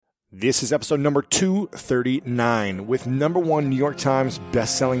This is episode number 239 with number one New York Times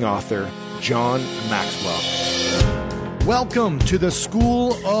bestselling author, John Maxwell. Welcome to the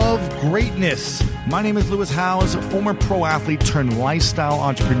School of Greatness. My name is Lewis Howes, former pro athlete turned lifestyle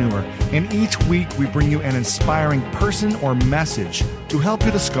entrepreneur, and each week we bring you an inspiring person or message to help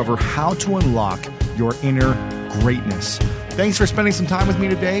you discover how to unlock your inner greatness. Thanks for spending some time with me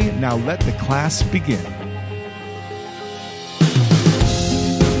today. Now let the class begin.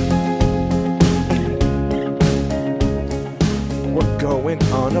 We're going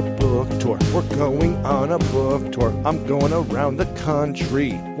on a book tour. We're going on a book tour. I'm going around the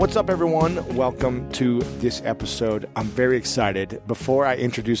country. What's up, everyone? Welcome to this episode. I'm very excited. Before I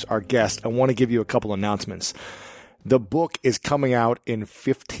introduce our guest, I want to give you a couple announcements. The book is coming out in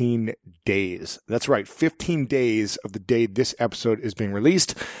 15 days. That's right, 15 days of the day this episode is being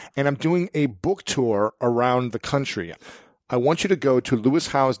released. And I'm doing a book tour around the country. I want you to go to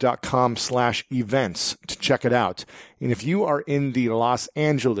lewishowes.com/events to check it out. And if you are in the Los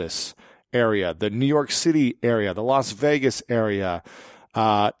Angeles area, the New York City area, the Las Vegas area,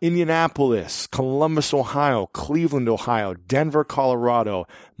 Indianapolis, Columbus, Ohio, Cleveland, Ohio, Denver, Colorado,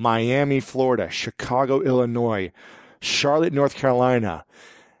 Miami, Florida, Chicago, Illinois, Charlotte, North Carolina,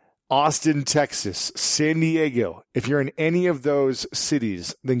 Austin, Texas, San Diego. If you're in any of those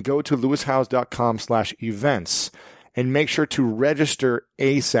cities, then go to lewishowes.com/events. And make sure to register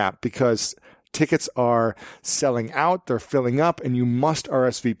ASAP because tickets are selling out, they're filling up, and you must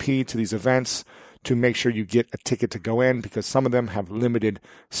RSVP to these events to make sure you get a ticket to go in because some of them have limited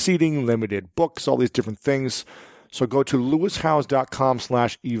seating, limited books, all these different things. So go to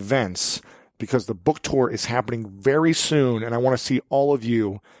lewishowes.com/events because the book tour is happening very soon, and I want to see all of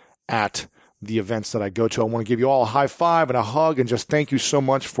you at the events that I go to. I want to give you all a high five and a hug and just thank you so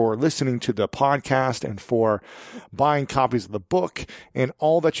much for listening to the podcast and for buying copies of the book and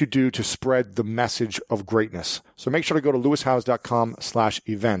all that you do to spread the message of greatness. So make sure to go to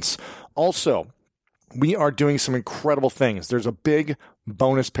lewishowes.com/events. Also, we are doing some incredible things. There's a big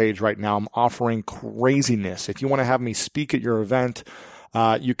bonus page right now. I'm offering craziness. If you want to have me speak at your event,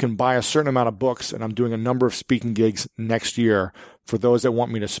 you can buy a certain amount of books, and I'm doing a number of speaking gigs next year for those that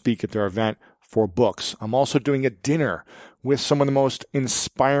want me to speak at their event for books. I'm also doing a dinner with some of the most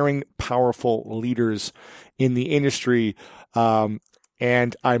inspiring, powerful leaders in the industry,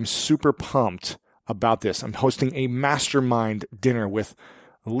 and I'm super pumped about this. I'm hosting a mastermind dinner with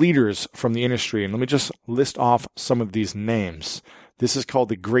leaders from the industry, and let me just list off some of these names. This is called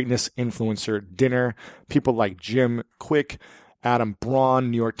the Greatness Influencer Dinner. People like Jim Quick, Adam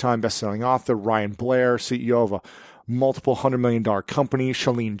Braun, New York Times bestselling author, Ryan Blair, CEO of a multiple $100 million company,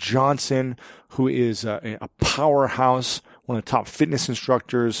 Chalene Johnson, who is a powerhouse, one of the top fitness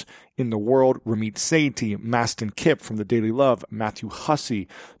instructors in the world, Ramit Sethi, Mastin Kipp from The Daily Love, Matthew Hussey,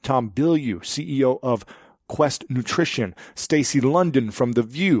 Tom Bilyeu, CEO of Quest Nutrition, Stacey London from The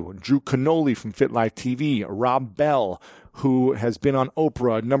View, Drew Canole from FitLife TV, Rob Bell, who has been on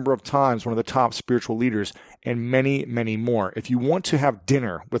Oprah a number of times, one of the top spiritual leaders, and many, many more. If you want to have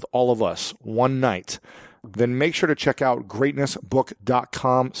dinner with all of us one night, then make sure to check out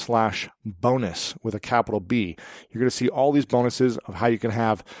greatnessbook.com/bonus with a capital B. You're going to see all these bonuses of how you can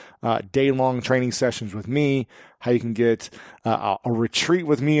have day-long training sessions with me, how you can get a retreat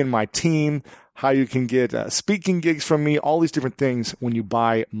with me and my team, how you can get speaking gigs from me, all these different things when you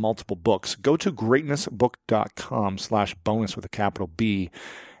buy multiple books. Go to greatnessbook.com/bonus with a capital B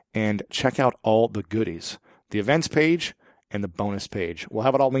and check out all the goodies. The events page and the bonus page. We'll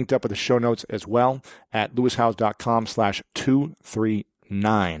have it all linked up in the show notes as well at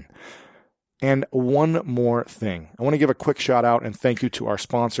lewishowes.com/239. And one more thing. I want to give a quick shout out and thank you to our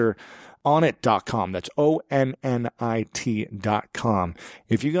sponsor, Onnit.com. That's ONNIT.com.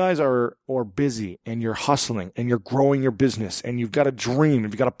 If you guys are busy and you're hustling and you're growing your business and you've got a dream,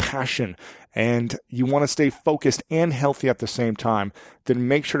 if you've got a passion and you want to stay focused and healthy at the same time, then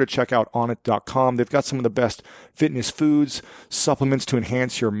make sure to check out Onnit.com. They've got some of the best fitness foods, supplements to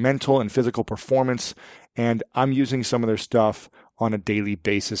enhance your mental and physical performance. And I'm using some of their stuff on a daily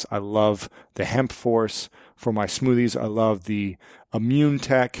basis. I love the Hemp Force for my smoothies. I love the Immune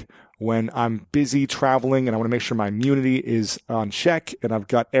Tech when I'm busy traveling and I want to make sure my immunity is on check and I've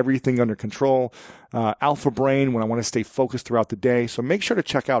got everything under control. Alpha Brain when I want to stay focused throughout the day. So make sure to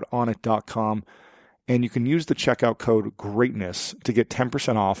check out Onnit.com, and you can use the checkout code GREATNESS to get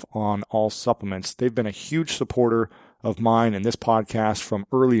 10% off on all supplements. They've been a huge supporter of mine and this podcast from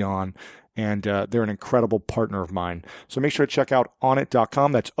early on, and they're an incredible partner of mine. So make sure to check out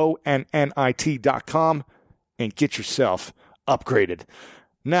Onnit.com. That's ONNIT.com, and get yourself upgraded.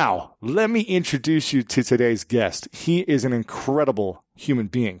 Now, let me introduce you to today's guest. He is an incredible human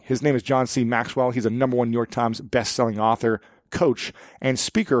being. His name is John C. Maxwell. He's a #1 New York Times best-selling author, coach, and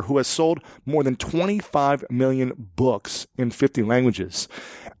speaker who has sold more than 25 million books in 50 languages.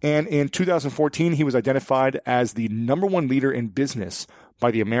 And in 2014, he was identified as the #1 leader in business by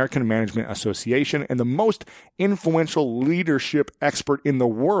the American Management Association and the most influential leadership expert in the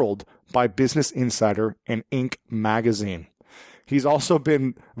world by Business Insider and Inc. magazine. He's also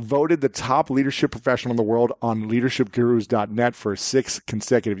been voted the top leadership professional in the world on leadershipgurus.net for 6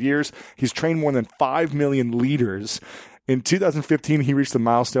 consecutive years. He's trained more than 5 million leaders. In 2015, he reached the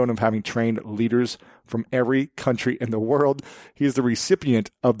milestone of having trained leaders from every country in the world. He is the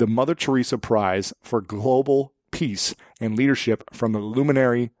recipient of the Mother Teresa Prize for Global Peace and Leadership from the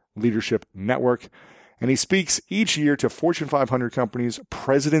Luminary Leadership Network. And he speaks each year to Fortune 500 companies,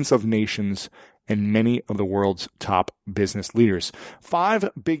 presidents of nations, and many of the world's top business leaders.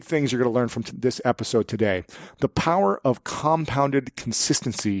 5 big things you're going to learn from this episode today. The power of compounded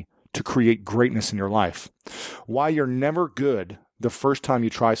consistency to create greatness in your life. Why you're never good the first time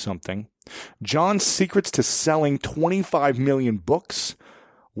you try something. John's secrets to selling 25 million books.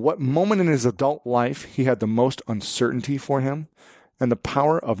 What moment in his adult life he had the most uncertainty for him. And the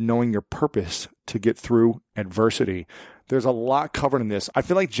power of knowing your purpose to get through adversity. There's a lot covered in this. I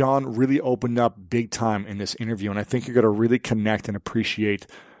feel like John really opened up big time in this interview, and I think you're going to really connect and appreciate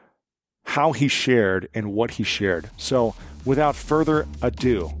how he shared and what he shared. So without further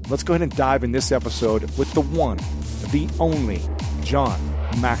ado, let's go ahead and dive in this episode with the one, the only, John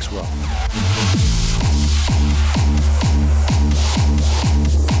Maxwell.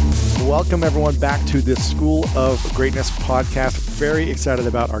 Welcome, everyone, back to the School of Greatness podcast. Very excited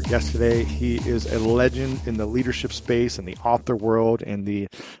about our guest today. He is a legend in the leadership space, and the author world, and the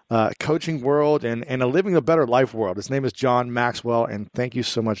coaching world, and a living a better life world. His name is John Maxwell, and thank you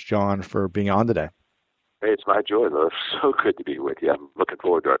so much, John, for being on today. Hey, it's my joy, Lewis. So good to be with you. I'm looking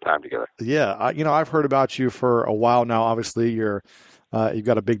forward to our time together. Yeah, I've heard about you for a while now. Obviously, you've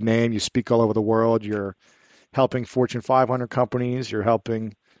got a big name. You speak all over the world. You're helping Fortune 500 companies. You're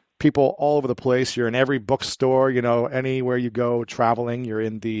helping people all over the place. You're in every bookstore, anywhere you go traveling. You're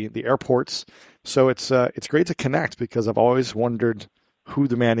in the airports. So it's great to connect because I've always wondered who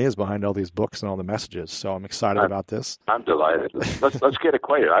the man is behind all these books and all the messages. So I'm excited about this. I'm delighted. Let's get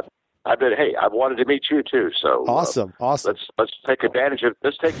acquainted. I've wanted to meet you too. So awesome. Let's take advantage of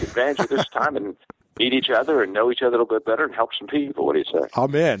this time and meet each other and know each other a little bit better and help some people. What do you say?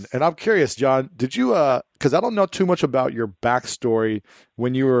 I'm in. And I'm curious, John, did you, because I don't know too much about your backstory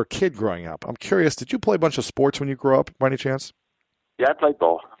when you were a kid growing up. I'm curious, did you play a bunch of sports when you grew up by any chance? Yeah, I played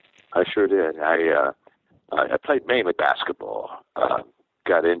ball. I sure did. I played mainly basketball.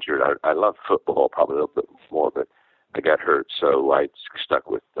 Got injured. I love football probably a little bit more, but I got hurt. So I stuck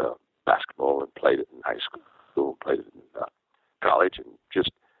with basketball and played it in high school, played it in college, and just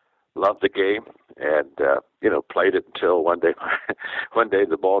loved the game, and played it until one day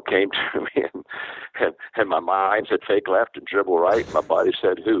the ball came to me, and my mind said fake left and dribble right, and my body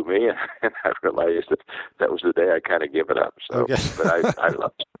said who, me, and I realized that was the day I kind of give it up. So, okay.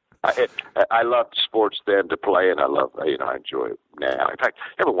 But I loved sports then to play, and I enjoy it now. In fact,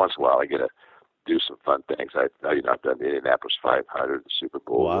 every once in a while I get to do some fun things. I've done the Indianapolis 500, the Super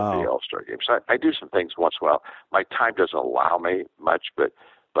Bowl, wow, and the All-Star game. So I do some things once in a while. My time doesn't allow me much, but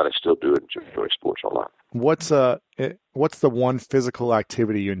I still do enjoy sports a lot. What's the one physical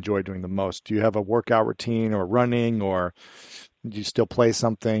activity you enjoy doing the most? Do you have a workout routine or running, or do you still play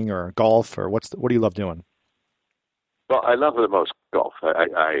something, or golf, or what do you love doing? Well, I love the most golf.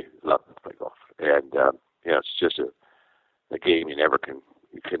 I love to play golf, and it's just a game you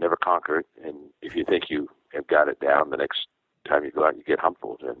can never conquer it. And if you think you have got it down, the next time you go out, you get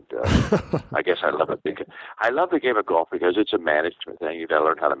humbled. And I guess I love the game of golf because it's a management thing. You got to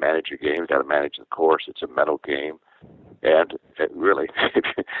learn how to manage your game. You got to manage the course. It's a mental game, and really,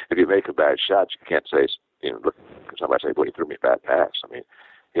 if you make a bad shot, you can't say, look, somebody say, "Well, you threw me a bad pass." I mean,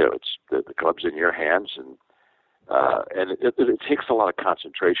 it's the club's in your hands, and it takes a lot of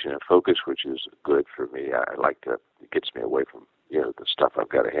concentration and focus, which is good for me. It gets me away from the stuff I've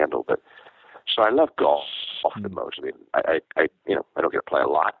got to handle, but. So I love golf the most. I mean, I don't get to play a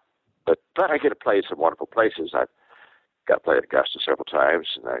lot, but I get to play in some wonderful places. I've got to play at Augusta several times,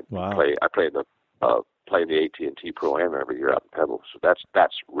 and I play in the AT&T Pro-Am every year out in Pebble. So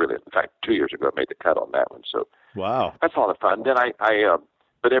that's really, in fact, 2 years ago I made the cut on that one. So wow, that's a lot of fun. Then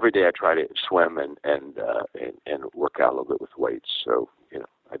but every day I try to swim and work out a little bit with weights. So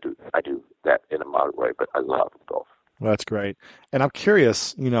I do that in a moderate way, but I love golf. Well, that's great. And I'm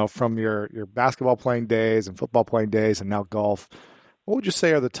curious, from your basketball playing days and football playing days and now golf, what would you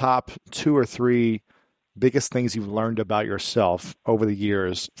say are the top 2 or 3 biggest things you've learned about yourself over the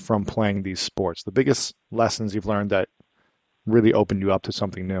years from playing these sports? The biggest lessons you've learned that really opened you up to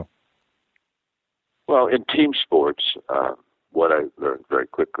something new? Well, in team sports, what I learned very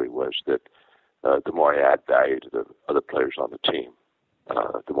quickly was that the more I add value to the other players on the team,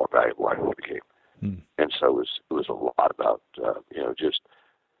 the more valuable I became. And so it was a lot about,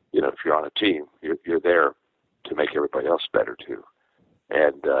 if you're on a team, you're there to make everybody else better too.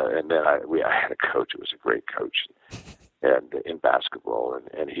 And then I had a coach who was a great coach, and in basketball,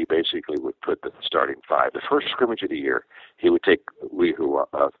 and he basically would put the starting five. The first scrimmage of the year, he would take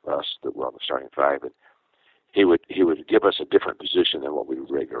us that were on the starting five, and he would give us a different position than what we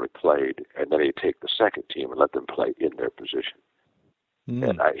regularly played, and then he'd take the second team and let them play in their position.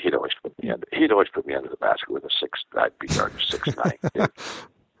 And he'd always put me under the basket with I'd be guarding 6'9".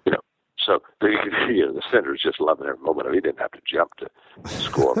 So the center was just loving every moment. He didn't have to jump to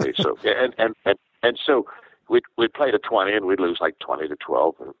score me. So and so we'd play to 20 and we'd lose like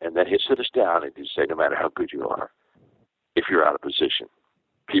 20-12, and then he'd sit us down and he'd say, no matter how good you are, if you're out of position,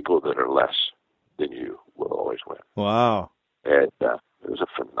 people that are less than you will always win. Wow. And it was a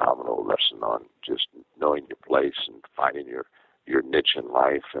phenomenal lesson on just knowing your place and finding your niche in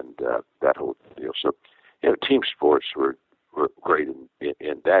life and that whole deal. So, team sports were great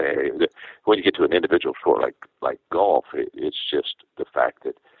in that area. When you get to an individual sport like golf, it's just the fact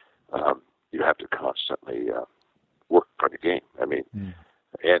that you have to constantly work on the game. I mean,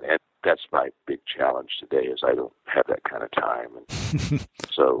 and that's my big challenge today is I don't have that kind of time. And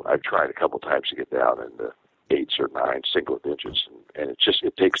so I've tried a couple times to get down in the 8s or 9 single digits, and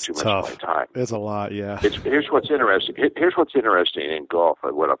it takes too much of my time. It's a lot, yeah. Here's what's interesting. Here's what's interesting in golf.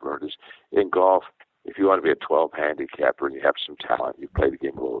 What I've learned is in golf, if you want to be a 12 handicapper and you have some talent, you play the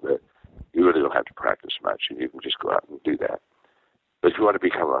game a little bit, you really don't have to practice much, and you can just go out and do that. But if you want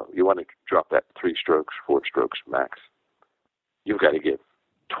to drop that 3 strokes, 4 strokes max, you've got to give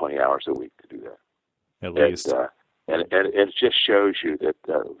 20 hours a week to do that. At least. And it just shows you that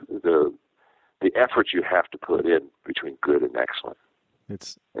the effort you have to put in between good and excellent.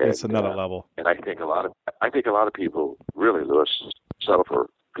 It's another level. And I think a lot of people really, Lewis, settle for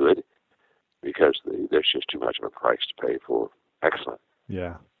good because there's just too much of a price to pay for excellent.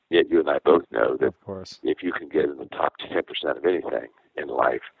 Yeah. Yet you and I both know that of course, if you can get in the top 10% of anything in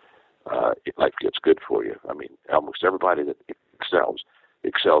life, life gets good for you. I mean, almost everybody that excels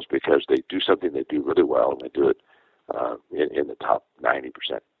because they do something they do really well, and they do it in the top 90%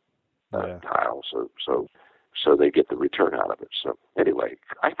 tile. So they get the return out of it. So anyway,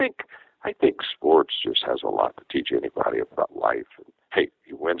 I think sports just has a lot to teach anybody about life. And hey,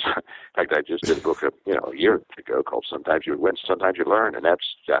 you win. In fact, I just did a book a year ago called "Sometimes You Win, Sometimes You Learn," and that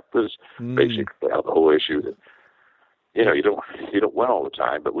was basically the whole issue that you don't win all the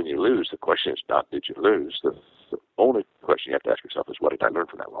time, but when you lose, the question is not did you lose. The only question you have to ask yourself is what did I learn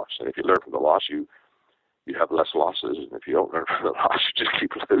from that loss? And if you learn from the loss, you have less losses, and if you don't learn from the loss, you just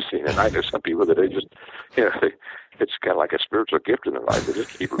keep losing. And I know some people that they just, it's kind of like a spiritual gift in their life. They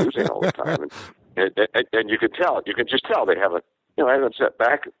just keep losing all the time, and you can just tell they haven't set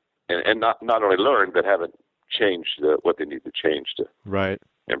back and not only learned but haven't changed what they need to change to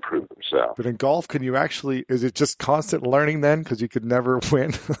improve themselves. But in golf, is it just constant learning then? Because you could never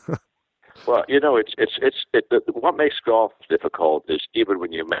win. Well, what makes golf difficult is even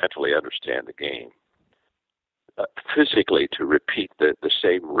when you mentally understand the game. Physically, to repeat the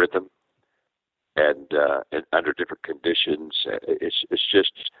same rhythm and under different conditions,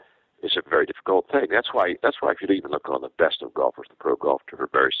 it's a very difficult thing. That's why if you even look on the best of golfers, the pro golfer,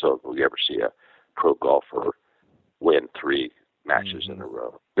 very seldom will you ever see a pro golfer win 3 matches in a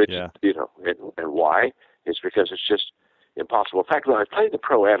row. And why? It's because it's just impossible. In fact, when I played the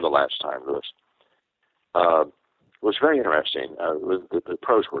Pro-Am the last time, Lewis, it was very interesting. The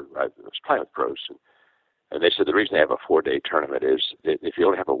pros I was playing with pros, and they said the reason they have a 4-day tournament is if you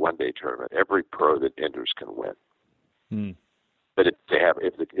only have a 1-day tournament, every pro that enters can win. But if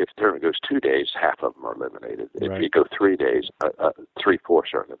the tournament goes 2 days, half of them are eliminated. Right. If you go 3 days,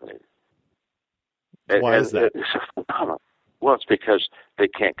 3/4 are eliminated. Why is that? Well, it's because they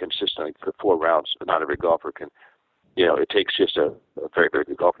can't consistently put 4 rounds. Not every golfer can. It takes just a very, very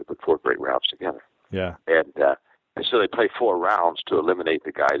good golfer to put 4 great rounds together. Yeah. And so they play 4 rounds to eliminate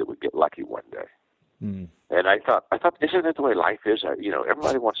the guy that would get lucky one day. And I thought, isn't that the way life is?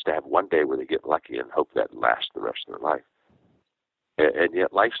 Everybody wants to have one day where they get lucky and hope that lasts the rest of their life. And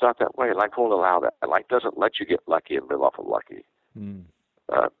yet life's not that way. Life won't allow that. Life doesn't let you get lucky and live off of lucky.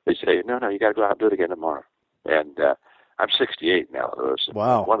 They say, no, you got to go out and do it again tomorrow. And I'm 68 now, Lewis.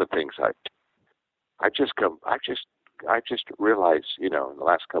 Wow. One of the things I just realized, in the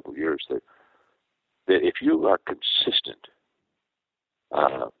last couple of years that that if you are consistent,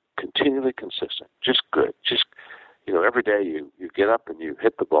 continually consistent, just good, just, every day you get up and you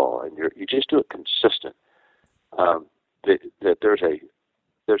hit the ball and you just do it consistent, that there's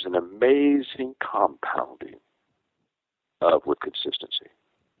an amazing compounding with consistency.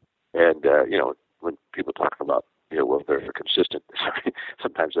 And, when people talk about, well, they're consistent,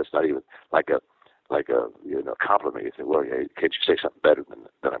 sometimes that's not even like a compliment. You think, well, yeah, can't you say something better than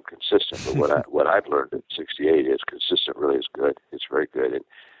I'm consistent? But what I've learned at 68 is consistent really is good. It's very good.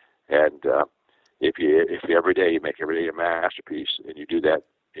 And if you every day you make every day a masterpiece, and you do that,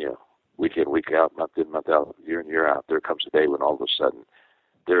 week in, week out, month in, month out, year in, year out, there comes a day when all of a sudden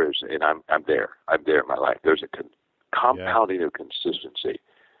and I'm there in my life. There's a compounding of consistency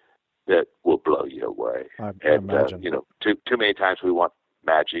that will blow you away. I imagine. Too many times we want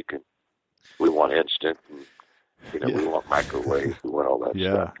magic, and we want instant, and we want microwave, we want all that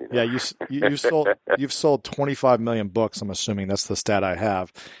stuff. Yeah, you've sold 25 million books. I'm assuming that's the stat I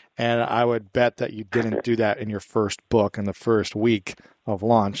have, and I would bet that you didn't do that in your first book in the first week of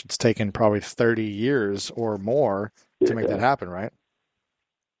launch. It's taken probably 30 years or more to make that happen, right?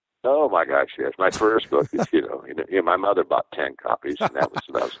 Oh my gosh, yes. My first book, my mother bought 10 copies, and that was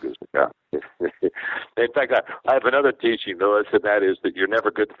as good as it got. In fact, I have another teaching, Louis, and that is that you're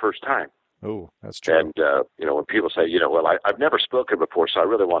never good the first time. Oh, that's true. And, when people say, well, I've never spoken before, so I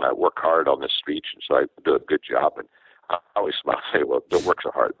really want to work hard on this speech, and so I do a good job. And I always smile and say, well, don't work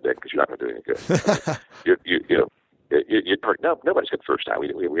so hard then, because you're not going to do any good. Nobody's good the first time. We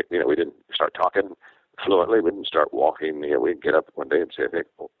didn't start talking fluently. We didn't start walking. We didn't get up one day and say, I think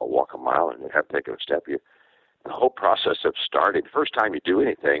I'll walk a mile, and you have taken a step. The whole process of starting, the first time you do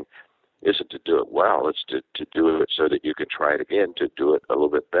anything isn't to do it well. It's to do it so that you can try it again, to do it a little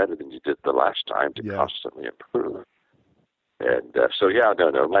bit better than you did the last time, to constantly improve. And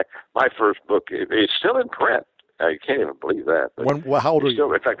my first book is still in print. You can't even believe that. How old are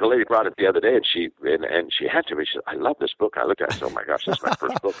you? In fact, the lady brought it the other day, and she had to me. She said, I love this book. I looked at it and said, oh my gosh, this is my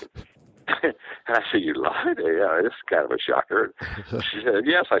first book. And I said, you lied? Yeah, it's kind of a shocker. She said,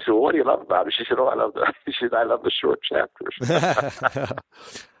 yes. I said, well, what do you love about it? She said, I love the short chapters.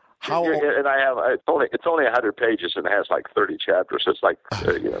 And I have it's only 100 pages, and it has like 30 chapters. So it's like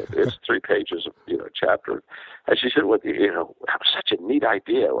it's 3 pages of chapter. And she said, that was such a neat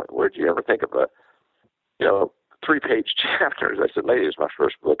idea. Where'd you ever think of 3-page chapters? I said, lady, it's my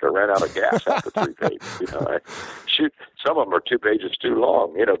first book. I ran out of gas after 3 pages. Some of them are 2 pages too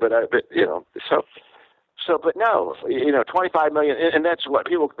long. But no, 25 million, and that's what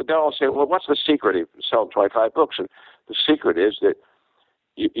people, they'll all say, well, what's the secret of selling 25 books? And the secret is that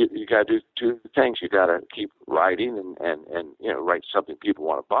you got to do 2 things. You got to keep writing and write something people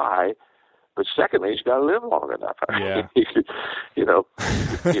want to buy. But secondly, you got to live long enough. Yeah.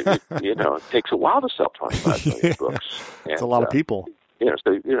 It takes a while to sell 25 million books. It's a lot of people.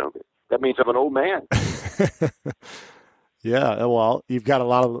 That means I'm an old man. Yeah, well, you've got a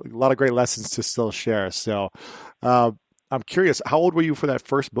lot of great lessons to still share. So, I'm curious, how old were you for that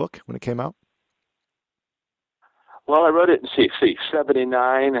first book when it came out? Well, I wrote it in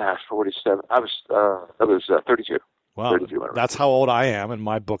 79, 47. I was 32. Wow, that's how old I am, and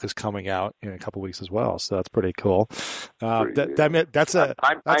my book is coming out in a couple of weeks as well. So that's pretty cool. I'm betting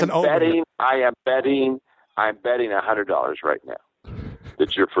 $100 right now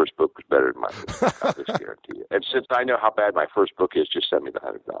that your first book was better than mine. I just guarantee you. And since I know how bad my first book is, just send me the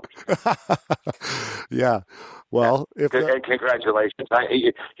 $100. Yeah. Well, and congratulations.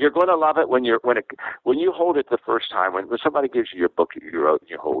 You're going to love it when you hold it the first time. When somebody gives you your book that you wrote and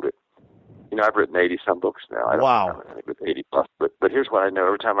you hold it. I've written 80-some books now. I don't know, I think it's 80 plus. But here's what I know: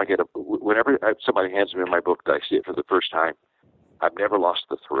 every time whenever somebody hands me my book, I see it for the first time. I've never lost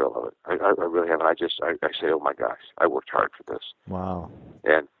the thrill of it. I really haven't. I say, oh my gosh, I worked hard for this. Wow.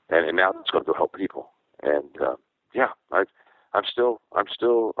 And now it's going to help people. And I'm still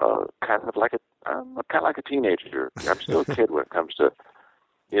kind of like a teenager. I'm still a kid when it comes to,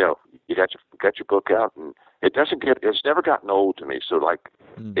 you got your book out, and it's never gotten old to me. So like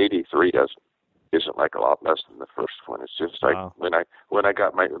 83 isn't like a lot less than the first one. It's just like when I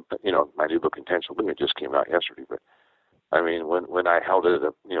got my my new book Intentional Living, it just came out yesterday. But I mean, when I held it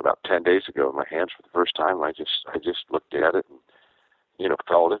about 10 days ago in my hands for the first time, I just looked at it and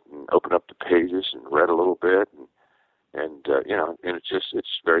felt it and opened up the pages and read a little bit and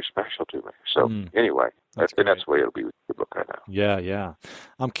it's very special to me. So anyway, that's the way it'll be with the book right now. Yeah.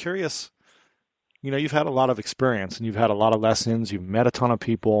 I'm curious. You've had a lot of experience and you've had a lot of lessons. You've met a ton of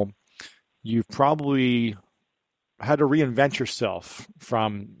people. You've probably had to reinvent yourself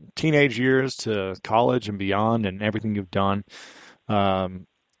from teenage years to college and beyond and everything you've done.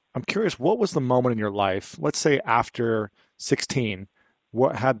 I'm curious, what was the moment in your life, let's say after 16,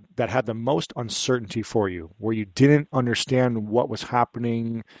 that had the most uncertainty for you, where you didn't understand what was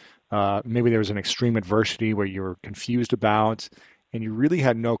happening? Maybe there was an extreme adversity where you were confused about, and you really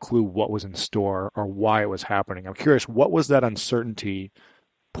had no clue what was in store or why it was happening. I'm curious, what was that uncertainty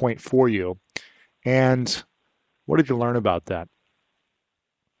point for you, and what did you learn about that?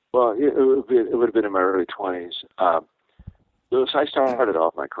 Well, it would have been in my early 20s. So I started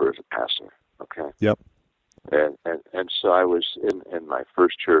off my career as a pastor. Okay. Yep. And so I was in my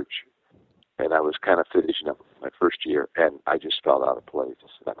first church, and I was kind of finishing up my first year, and I just felt out of place.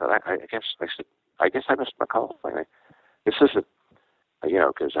 I thought, I guess I missed my calling. This isn't,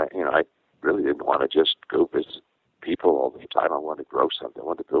 because I really didn't want to just go visit people all the time. I wanted to grow something. I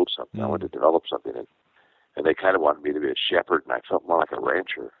wanted to build something. I wanted to develop something, and they kind of wanted me to be a shepherd, and I felt more like a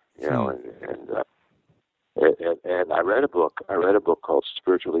rancher, and I read a book. I read a book called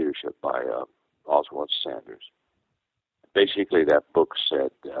Spiritual Leadership by Oswald Sanders. Basically, that book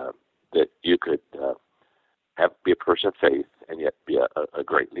said that you could be a person of faith and yet be a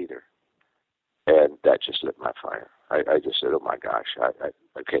great leader, and that just lit my fire. I just said, "Oh my gosh,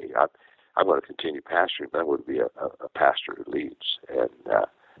 I'm going to continue pastoring, but I'm going to be a pastor who leads."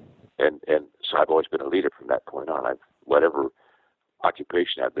 And so I've always been a leader from that point on. Whatever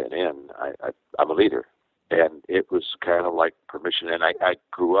occupation I've been in, I'm a leader. And it was kind of like permission. And I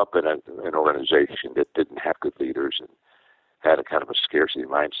grew up in an organization that didn't have good leaders and had a kind of a scarcity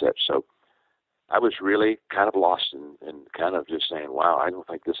mindset. So I was really kind of lost and kind of just saying, wow, I don't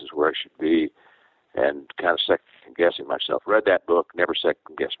think this is where I should be, and kind of second-guessing myself. Read that book, never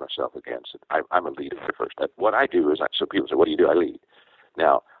second-guessed myself again. So I'm a leader first. What I do is, so people say, what do you do? I lead.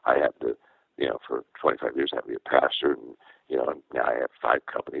 Now, I have to, for 25 years, I have to be a pastor, and now I have 5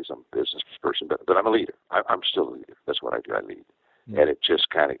 companies. I'm a business person, but I'm a leader. I'm still a leader. That's what I do. I lead. Mm-hmm. And it just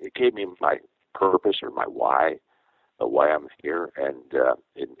it gave me my purpose or my why I'm here. And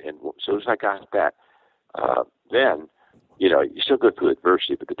so as I got that, then, you still go through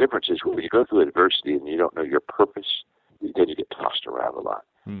adversity, but the difference is when you go through adversity and you don't know your purpose, then you get tossed around a lot.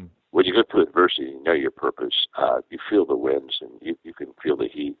 Mm. When you go through adversity and you know your purpose, you feel the winds and you can feel the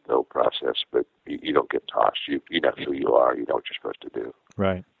heat, the whole process, but you don't get tossed. You know who you are. You know what you're supposed to do.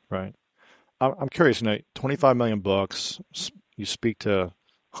 Right. I'm curious, 25 million books, you speak to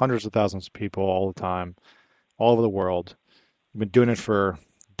hundreds of thousands of people all the time, all over the world. You've been doing it for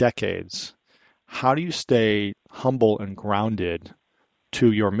decades. How do you stay humble and grounded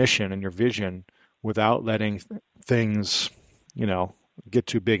to your mission and your vision without letting things, get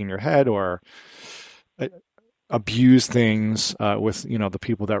too big in your head or abuse things with, the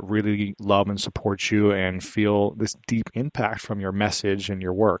people that really love and support you and feel this deep impact from your message and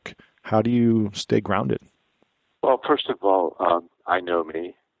your work? How do you stay grounded? Well, first of all, I know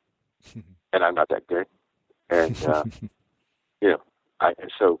me, and I'm not that good. And,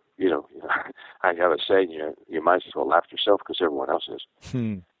 I have a saying, you might as well laugh at yourself because everyone else is.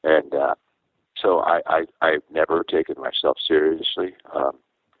 And so I've never taken myself seriously.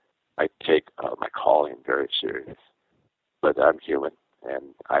 I take my calling very serious, but I'm human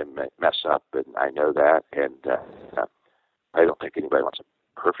and I mess up, and I know that. And I don't think anybody wants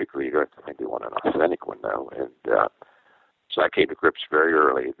a perfect leader. I think they want an authentic one, though. And so I came to grips very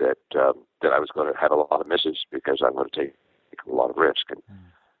early that I was going to have a lot of misses because I'm going to take a lot of risk,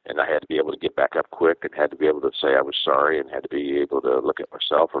 and I had to be able to get back up quick, and had to be able to say I was sorry, and had to be able to look at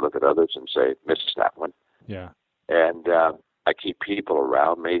myself or look at others and say, missed that one. Yeah. And I keep people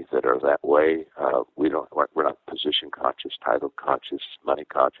around me that are that way. We're not position conscious, title conscious, money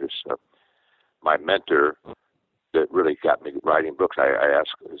conscious. My mentor that really got me writing books, I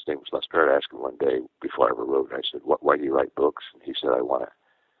asked, his name was Les Parrott. I asked him one day before I ever wrote, I said, why do you write books? And he said, I want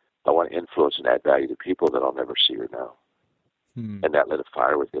to influence and add value to people that I'll never see or know. And that lit a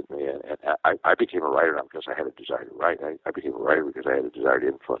fire within me. And I became a writer not because I had a desire to write. I became a writer because I had a desire to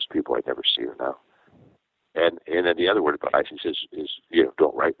influence people I'd never see or know. And then the other word of advice he says is,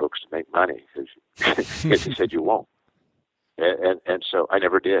 don't write books to make money, because he said you won't. And so I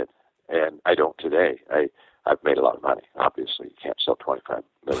never did, and I don't today. I've made a lot of money. Obviously, you can't sell 25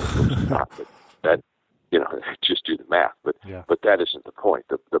 million books, but that, just do the math. But that isn't the point.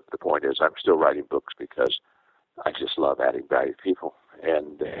 The point is I'm still writing books because I just love adding value to people.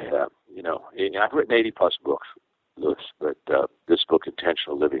 And I've written 80 plus books, Louis, but this book,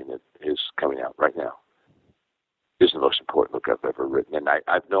 Intentional Living, that is coming out right now, is the most important book I've ever written. And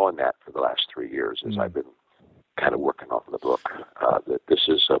I've known that for the last 3 years as I've been kind of working on the book, that this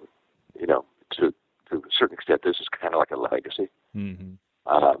is, to a certain extent, this is kind of like a legacy.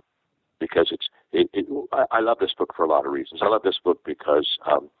 Because I love this book for a lot of reasons. I love this book because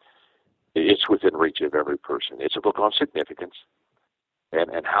It's within reach of every person. It's a book on significance,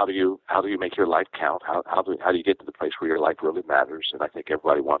 and how do you make your life count? How do you get to the place where your life really matters? And I think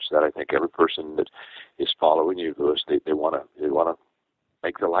everybody wants that. I think every person that is following you, Lewis, they want to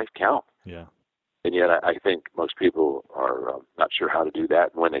make their life count. Yeah. And yet, I think most people are not sure how to do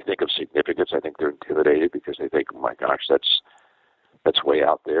that. And when they think of significance, I think they're intimidated because they think, "Oh my gosh, that's way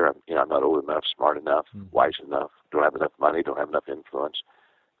out there. I'm not old enough, smart enough, wise enough, don't have enough money, don't have enough influence."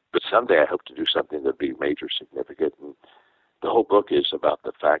 But someday I hope to do something that'll be major significant. And the whole book is about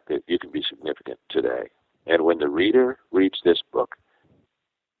the fact that you can be significant today. And when the reader reads this book,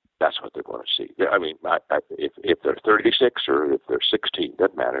 that's what they're going to see. I mean, if they're 36 or if they're 16,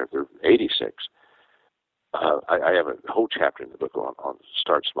 doesn't matter. If they're 86. I have a whole chapter in the book on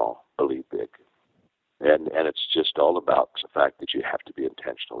start small, believe big. And it's just all about the fact that you have to be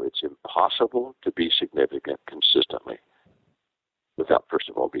intentional. It's impossible to be significant consistently without, first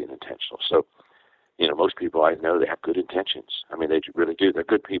of all, being intentional. So, most people I know, they have good intentions. I mean, they really do. They're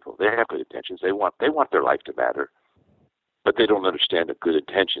good people. They have good intentions. They want their life to matter. But they don't understand that good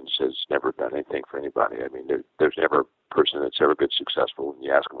intentions has never done anything for anybody. I mean, there's never a person that's ever been successful. And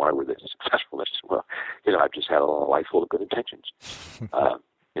you ask them why were they successful, they say, well, I've just had a life full of good intentions.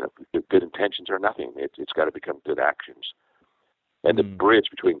 Good intentions are nothing. It's got to become good actions. And the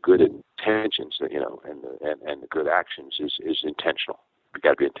bridge between good intentions, and the good actions is intentional. You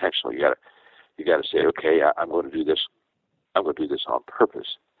got to be intentional. You got to say, okay, I'm going to do this. I'm going to do this on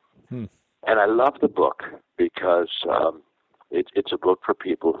purpose. And I love the book because it's a book for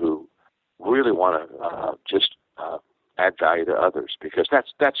people who really want to just add value to others, because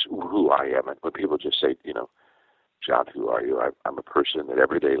that's who I am. And when people just say, John, who are you? I'm a person that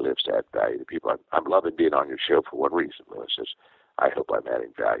every day lives to add value to people. I'm loving being on your show for one reason, Lewis, is I hope I'm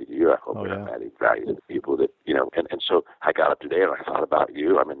adding value to you. I hope I'm adding value to the people that, and so I got up today and I thought about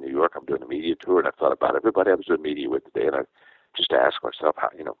you. I'm in New York. I'm doing a media tour, and I thought about everybody I was doing media with today, and I just asked myself,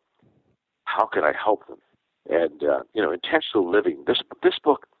 how can I help them? And, intentional living, this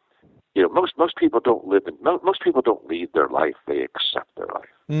book, most people don't most people don't lead their life. They accept their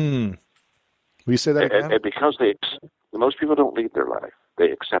life. Will you say that again? And because most people don't lead their life,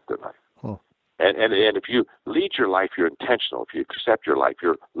 they accept their life. Huh. And if you lead your life, you're intentional. If you accept your life,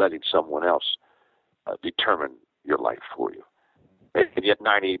 you're letting someone else determine your life for you. And yet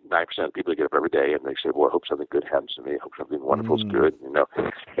 99% of people get up every day and they say, well, I hope something good happens to me. I hope something wonderful is good,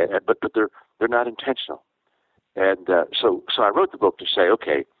 but they're not intentional. And so I wrote the book to say,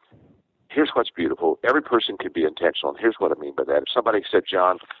 okay, here's what's beautiful. Every person can be intentional. And here's what I mean by that. If somebody said,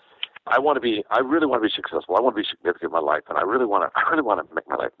 John, I really want to be successful. I want to be significant in my life, and I really want to make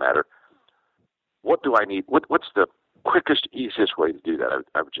my life matter. What do I need? What's the quickest, easiest way to do that?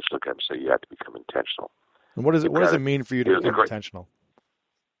 I would just look at it and say, you have to become intentional. And what does it mean for you to be intentional?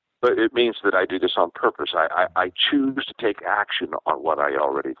 But it means that I do this on purpose. I choose to take action on what I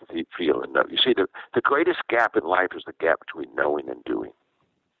already feel and know. You see, the greatest gap in life is the gap between knowing and doing.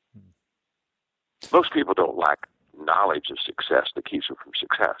 Most people don't lack knowledge of success that keeps them from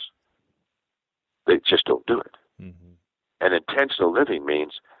success. They just don't do it. And intentional living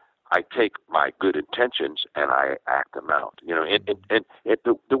means I take my good intentions and I act them out. And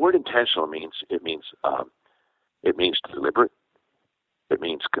the word intentional means deliberate. It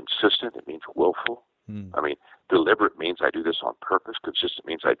means consistent. It means willful. I mean, deliberate means I do this on purpose. Consistent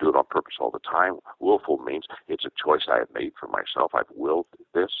means I do it on purpose all the time. Willful means it's a choice I have made for myself. I've willed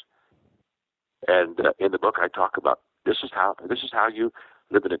this. And in the book, I talk about this is how you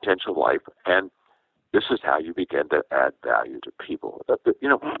live an intentional life, and this is how you begin to add value to people. Let me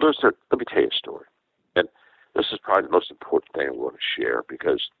tell you a story. And this is probably the most important thing I want to share,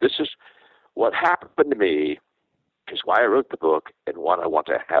 because this is what happened to me, is why I wrote the book, and what I want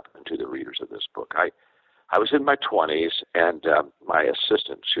to happen to the readers of this book. I was in my 20s, and my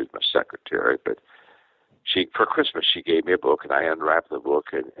assistant, she was my secretary, but for Christmas, she gave me a book, and I unwrapped the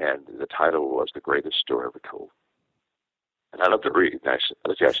book, and the title was The Greatest Story Ever Told. And I love to read. And I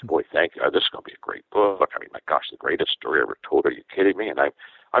said, boy, thank you. This is going to be a great book. I mean, my gosh, the greatest story ever told. Are you kidding me? And I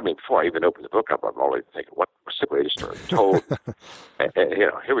mean, before I even opened the book up, I'm already thinking, what's the greatest story ever told? and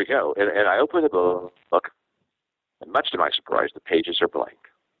here we go. And I opened the book, and much to my surprise, the pages are blank.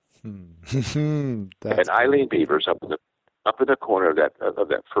 And Eileen Beavers up in the corner of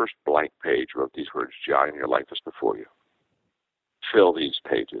that first blank page wrote these words: John, your life is before you. Fill these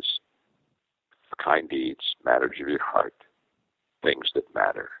pages. Kind deeds, matters of your heart, things that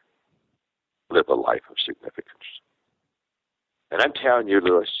matter. Live a life of significance. And I'm telling you,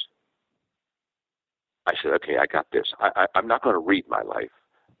 Lewis, I said, okay, I got this. I'm not going to read my life.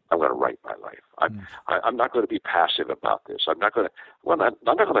 I'm going to write my life. I'm not going to be passive about this. I'm not going to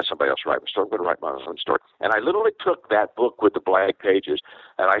let somebody else write my story. I'm going to write my own story. And I literally took that book with the blank pages,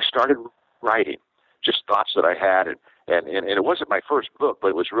 and I started writing just thoughts that I had. And it wasn't my first book, but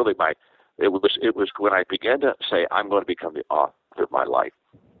it was really it was when I began to say, I'm going to become the author of my life.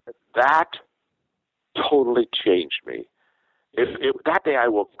 That totally changed me. That day I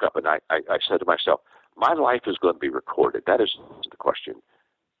woke up and I said to myself, my life is going to be recorded. That is the question.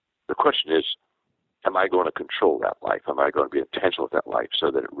 The question is, am I going to control that life? Am I going to be intentional with that life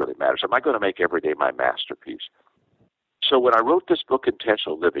so that it really matters? Am I going to make every day my masterpiece? So when I wrote this book,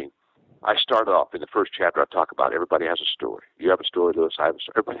 Intentional Living, I started off in the first chapter. I talk about everybody has a story. You have a story, Lewis. I have a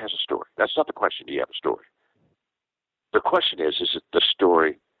story. Everybody has a story. That's not the question. Do you have a story? The question is it the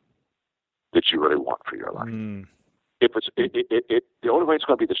story that you really want for your life? If it's the only way it's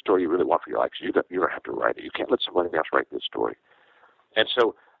going to be the story you really want for your life, is you're going to have to write it. You can't let somebody else write this story. And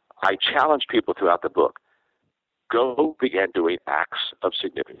so I challenge people throughout the book, go begin doing acts of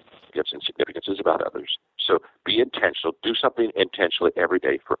significance, and significance is about others. So be intentional. Do something intentionally every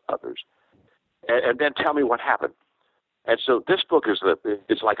day for others. And then tell me what happened. And so this book is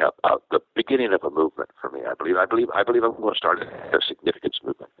like the beginning of a movement for me, I believe. I believe I'm going to start a significance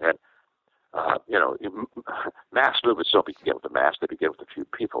movement. And mass movements don't begin with the mass; they begin with a few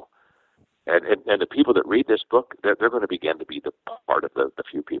people. And the people that read this book, they're going to begin to be the part of the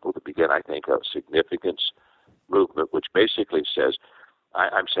few people that begin, I think, a significance movement, which basically says,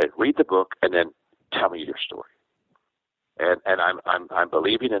 I'm saying, read the book and then tell me your story. And I'm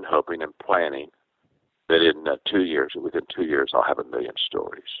believing and hoping and planning that in 2 years, or within 2 years, I'll have 1 million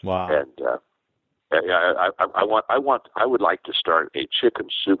stories. Wow. And I would like to start a chicken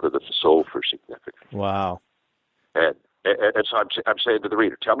soup of the soul for significance. Wow. And so I'm saying to the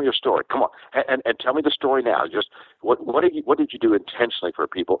reader, tell me your story. Come on, and tell me the story now. Just what did you do intentionally for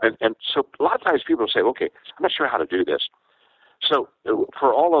people? And so a lot of times people say, okay, I'm not sure how to do this. So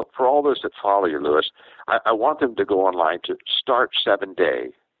for all those that follow you, Lewis, I want them to go online to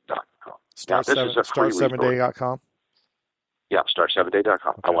start7day.com. Start7day.com. Yeah,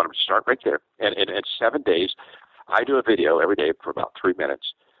 start7day.com. Okay. I want them to start right there. And in 7 days, I do a video every day for about 3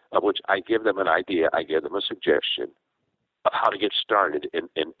 minutes, of which I give them an idea, I give them a suggestion of how to get started and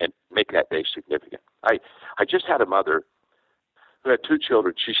make that day significant. I just had a mother who had 2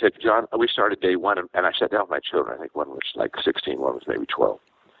 children. She said, John, we started day 1, and I sat down with my children. I think one was like 16, one was maybe 12.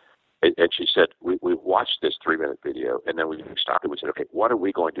 And she said, we watched this 3-minute video, and then we stopped and we said, okay, what are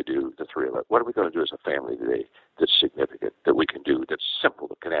we going to do, the 3 of us? What are we going to do as a family today that's significant, that we can do, that's simple,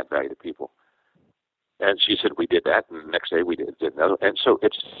 that can add value to people? And she said, we did that, and the next day we did another. And so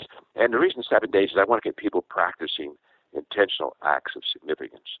and the reason 7 days is I want to get people practicing intentional acts of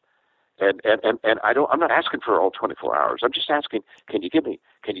significance. And I'm not asking for all 24 hours. I'm just asking, can you give me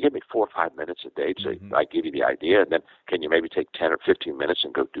 4 or 5 minutes a day? So I give you the idea, and then can you maybe take 10 or 15 minutes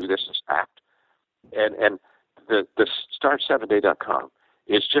and go do this act? And the start7day.com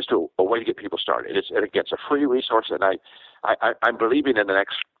is just a way to get people started. And it gets a free resource, and I'm believing in the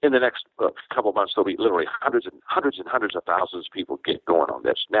next couple of months there'll be literally hundreds of thousands of people get going on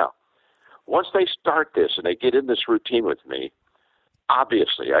this. Now, once they start this and they get in this routine with me,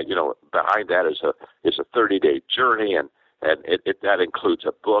 obviously, behind that is a 30-day journey, and that includes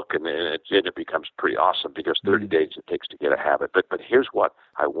a book, and it becomes pretty awesome because 30 days it takes to get a habit. But here's what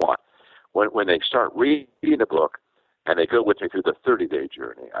I want: when they start reading the book and they go with me through the 30-day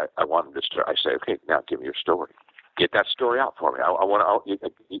journey, I want them to start. I say, okay, now give me your story. Get that story out for me. I want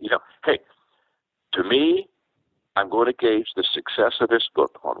to, hey, to me, I'm going to gauge the success of this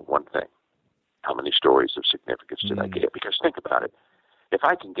book on one thing: how many stories of significance did I get? Because think about it. If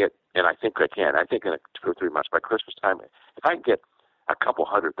I can get, and I think I can, I think in 2 or 3 months by Christmas time, if I can get a couple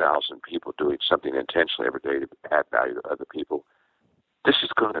 100,000 people doing something intentionally every day to add value to other people, this is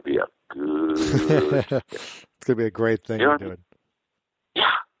going to be a good It's going to be a great thing you're doing.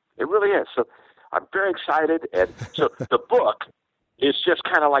 Yeah, it really is. So I'm very excited. And so the book is just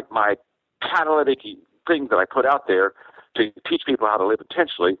kind of like my catalytic thing that I put out there to teach people how to live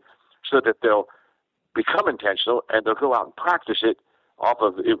intentionally so that they'll become intentional and they'll go out and practice it off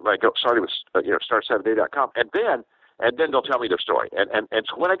of, starting with start7day.com, and then they'll tell me their story. And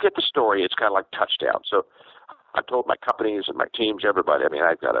so when I get the story, it's kind of like touchdown. So I've told my companies and my teams, everybody.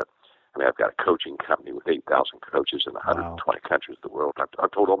 I've got a coaching company with 8,000 coaches in 120 countries of the world.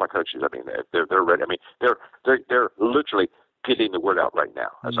 I've told all my coaches. They're ready. They're literally getting the word out right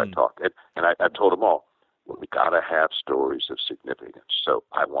now as I talk. And I've told them all, we got to have stories of significance. So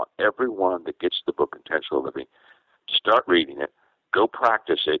I want everyone that gets the book Intentional Living to start reading it, go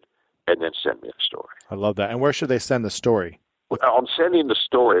practice it, and then send me a story. I love that. And where should they send the story? I'm sending the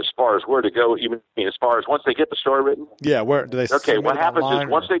story as far as where to go. You mean as far as once they get the story written? Yeah, where do they? Okay, what happens is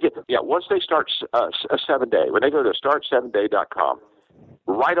once they start a 7-day, when they go to start7day.com,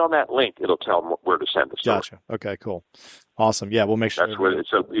 right on that link, it'll tell them where to send the story. Gotcha. Okay, cool. Awesome. Yeah, we'll make sure. That's where.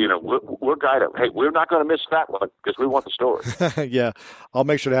 So we're guided. Hey, we're not going to miss that one because we want the story. Yeah, I'll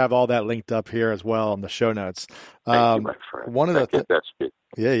make sure to have all that linked up here as well in the show notes. Thank you, my friend. One of that's good.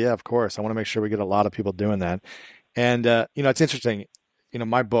 Yeah, of course. I want to make sure we get a lot of people doing that. And it's interesting.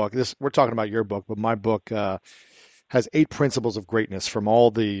 My book. We're talking about your book, but my book has 8 principles of greatness from all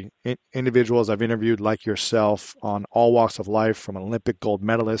the individuals I've interviewed, like yourself, on all walks of life, from Olympic gold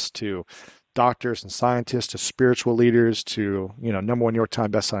medalists to doctors and scientists to spiritual leaders to, #1 New York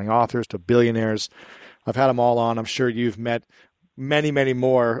Times bestselling authors to billionaires. I've had them all on. I'm sure you've met many, many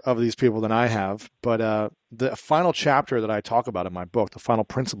more of these people than I have. But the final chapter that I talk about in my book, the final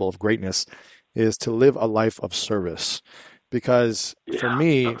principle of greatness, is to live a life of service. Because for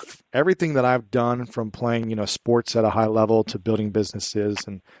me, everything that I've done, from playing, sports at a high level to building businesses,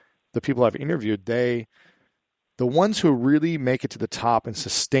 and the people I've interviewed, the ones who really make it to the top and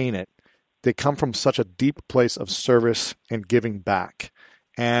sustain it, they come from such a deep place of service and giving back.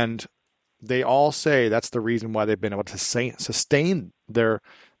 And they all say that's the reason why they've been able to sustain their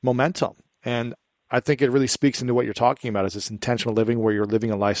momentum. And I think it really speaks into what you're talking about, is this intentional living where you're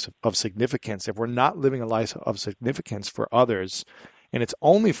living a life of significance. If we're not living a life of significance for others, and it's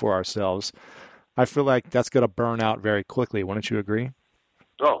only for ourselves, I feel like that's going to burn out very quickly. Wouldn't you agree?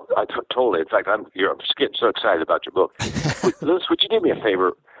 Oh, totally. In fact, I'm just getting so excited about your book. Lewis, would you do me a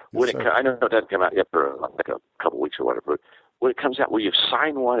favor? I know it doesn't come out yet for like a couple of weeks or whatever, but when it comes out, will you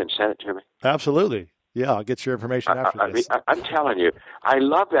sign one and send it to me? Absolutely. Yeah, I'll get your information after this. I'm telling you, I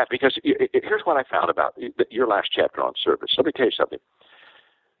love that because here's what I found about your last chapter on service. Let me tell you something.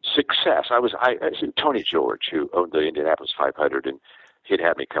 Success. I Tony George, who owned the Indianapolis 500, and he'd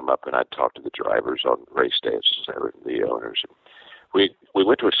have me come up and I'd talk to the drivers on race days, the owners. And we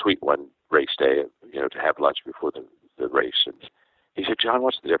went to a suite one race day, to have lunch before the race. And he said, "John,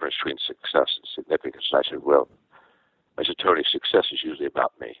 what's the difference between success and significance?" And I said, "Tony, success is usually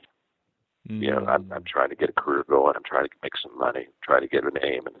about me. I'm trying to get a career going. I'm trying to make some money, try to get a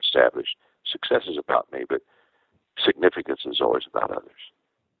name and establish. Success is about me, but significance is always about others."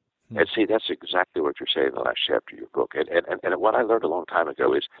 And see, that's exactly what you're saying in the last chapter of your book. And what I learned a long time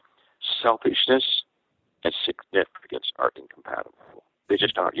ago is selfishness and significance are incompatible. They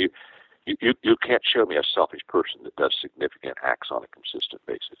just aren't. You can't show me a selfish person that does significant acts on a consistent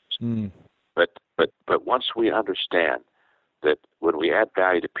basis. But once we understand that when we add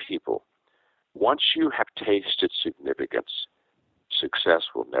value to people, once you have tasted significance, success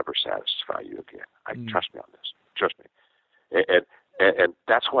will never satisfy you again. Trust me on this. Trust me. And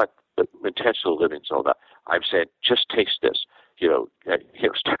that's what the intentional living is all about. I'm saying, just taste this. Get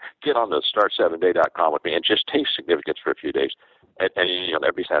on the start7day.com with me and just taste significance for a few days, and you'll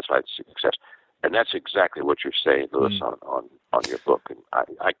never be satisfied with success. And that's exactly what you're saying, Lewis, on your book. And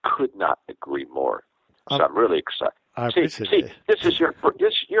I could not agree more. So I'm really excited. I appreciate it.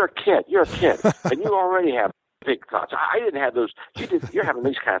 You're a kid. You're a kid, and you already have big thoughts. I didn't have those. You're having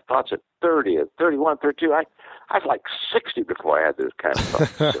these kind of thoughts at 30, at 31, 32. I was like 60 before I had those kind of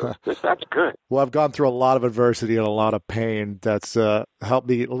thoughts. So that's good. Well, I've gone through a lot of adversity and a lot of pain. That's helped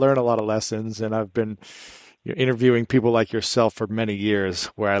me learn a lot of lessons, and I've been interviewing people like yourself for many years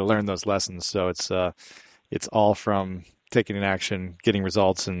where I learned those lessons. So it's all from taking an action, getting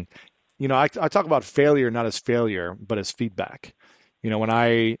results, and I talk about failure not as failure, but as feedback. When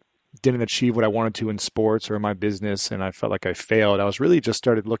I didn't achieve what I wanted to in sports or in my business and I felt like I failed, I was really just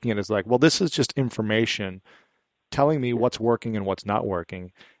started looking at it as like, well, this is just information telling me what's working and what's not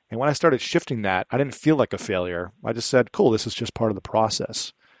working. And when I started shifting that, I didn't feel like a failure. I just said, cool, this is just part of the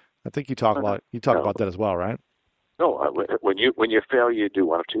process. I think you talk about that as well, right? No, when you fail, you do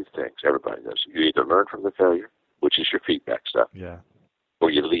one of two things. Everybody does. You either learn from the failure, which is your feedback stuff. Yeah. Or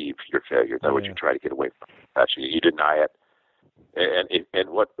you leave your failure. That's what you try to get away from. Actually, you deny it. And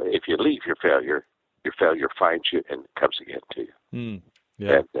what if you leave your failure finds you and comes again to you.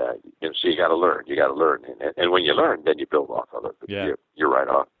 Yeah. And so you got to learn. You got to learn. And when you learn, then you build off of it. Yeah. You're right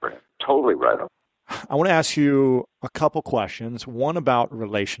on, Brent. Totally right on. I want to ask you a couple questions. One about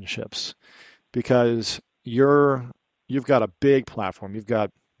relationships, because you've got a big platform. You've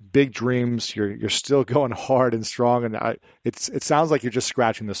got big dreams. You're still going hard and strong, and it sounds like you're just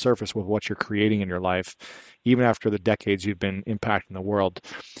scratching the surface with what you're creating in your life, even after the decades you've been impacting the world.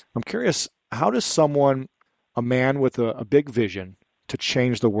 I'm curious, how does a man with a big vision to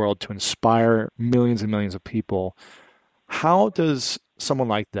change the world, to inspire millions and millions of people, how does someone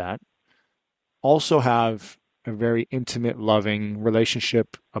like that also have a very intimate, loving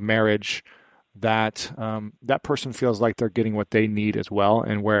relationship, a marriage, that that person feels like they're getting what they need as well,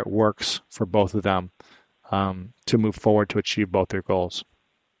 and where it works for both of them to move forward to achieve both their goals.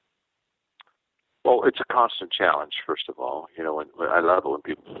 Well, it's a constant challenge, first of all. When I love it when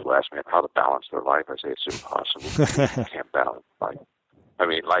people ask me how to balance their life. I say it's impossible. You can't balance life. I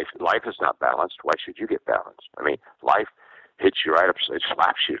mean, life is not balanced. Why should you get balanced? I mean, life hits you right up, it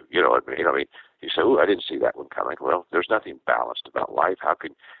slaps you. You know what I mean? You say, "Oh, I didn't see that one coming." Well, there's nothing balanced about life. How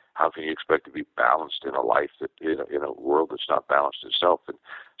can you expect to be balanced in a life that in a world that's not balanced itself? And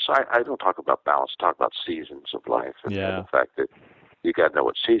so I don't talk about balance. I talk about seasons of life and the fact that you got to know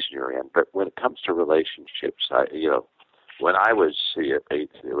what season you're in. But when it comes to relationships, when I was, it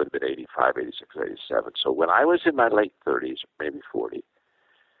would have been 85, 86, 87. So when I was in my late 30s, maybe 40,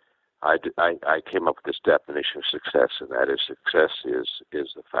 I came up with this definition of success, and that is success is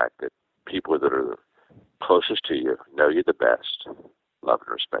the fact that people that are closest to you know you the best, love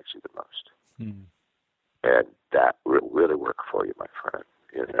and respect you the most. And that will really work for you, my friend.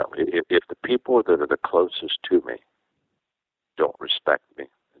 If the people that are the closest to me don't respect me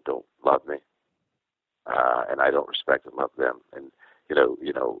and don't love me, and I don't respect and love them, and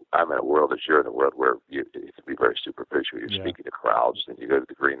I'm in a world as you're in a world where it can be very superficial. You're speaking to crowds, then you go to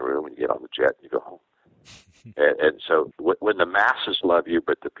the green room and you get on the jet and you go home. and so when the masses love you,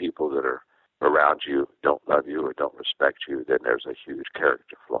 but the people that are around you don't love you or don't respect you, then there's a huge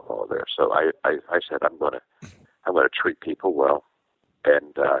character flaw there. So I said I'm going to treat people well,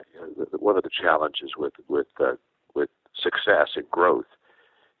 and one of the challenges with success and growth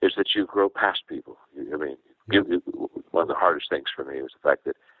is that you grow past people. One of the hardest things for me is the fact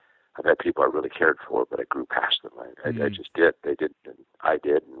that I've had people I really cared for, but I grew past them. I just did. They didn't, and I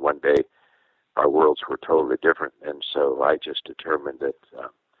did. And one day, our worlds were totally different. And so I just determined that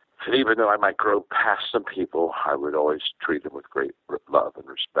even though I might grow past some people, I would always treat them with great love and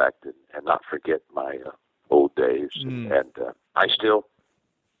respect, and not forget my old days. And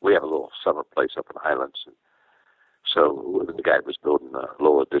we have a little summer place up in the Highlands. And so the guy was building a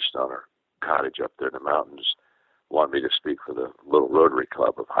little addition on our cottage up there in the mountains, wanted me to speak for the little Rotary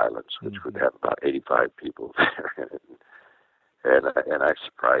Club of Highlands, which would have about 85 people there. and I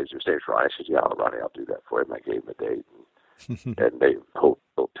surprised him. His name's Ronnie. I said, "Yeah, Ronnie, I'll do that for him." I gave him a date, and the whole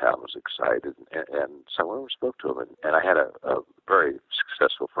town was excited. And so I went over and spoke to him, and I had a very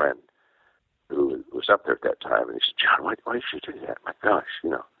successful friend who was up there at that time, and he said, "John, why did you do that? My gosh,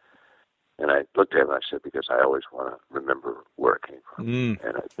 And I looked at him and I said, "Because I always want to remember where it came from,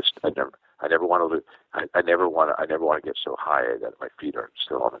 and I never want to get so high that my feet are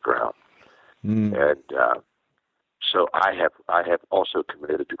still on the ground." And so I have also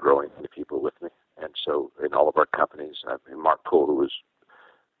committed to growing the people with me, and so in all of our companies, Mark Poole,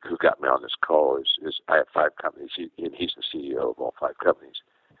 who got me on this call, is I have 5 companies, and he's the CEO of all 5 companies,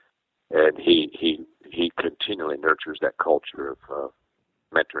 and he continually nurtures that culture of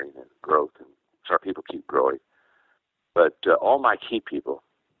mentoring and growth, and so our people keep growing. But all my key people,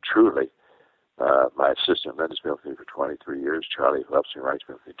 truly, my assistant Linda's been with me for 23 years. Charlie, who helps me write, has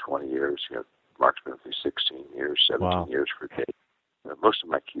been with me 20 years. Mark's been with me 16 years, 17 years for Kate. Most of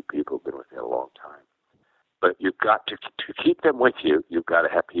my key people have been with me a long time. But you've got to keep them with you. You've got to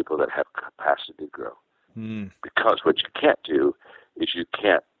have people that have capacity to grow. Because what you can't do is you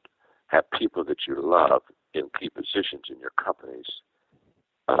can't have people that you love in key positions in your companies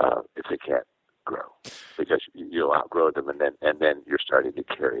if they can't grow, because you'll outgrow them, and then you're starting to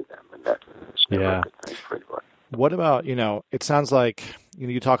carry them, and that's never a good thing for anybody. What about, it sounds like,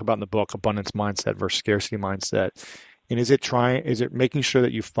 you talk about in the book abundance mindset versus scarcity mindset. And is it making sure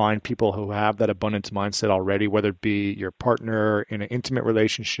that you find people who have that abundance mindset already, whether it be your partner in an intimate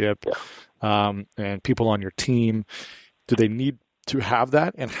relationship, and people on your team? Do they need to have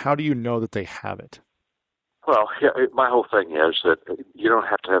that? And how do you know that they have it? Well, my whole thing is that you don't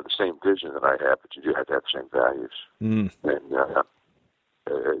have to have the same vision that I have, but you do have to have the same values. And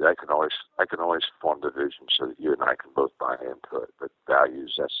I can always form the vision so that you and I can both buy into it. But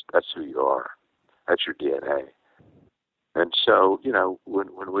values, that's who you are. That's your DNA. And so, when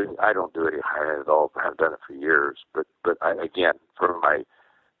I don't do any hiring at all. I haven't done it for years. But again, from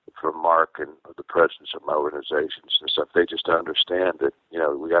Mark and the presidents of my organizations and stuff, they just understand that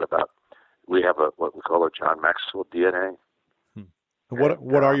we have what we call a John Maxwell DNA.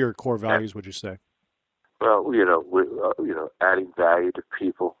 What are your core values, would you say? Well, adding value to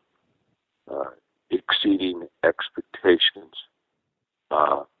people, exceeding expectations,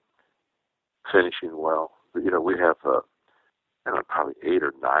 finishing well. We have probably 8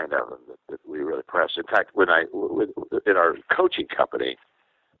 or 9 of them that we really press. In fact, in our coaching company,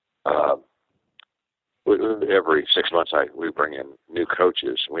 every 6 months we bring in new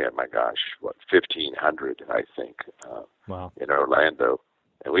coaches. We had, my gosh, 1,500, I think, Wow. in Orlando.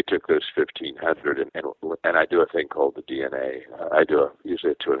 And we took those 1,500, and I do a thing called the DNA. I do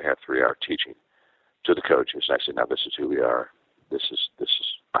usually a 2.5, 3 hour teaching to the coaches. I say, now this is who we are. This is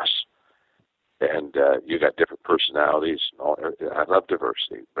us. And you got different personalities. And all. I love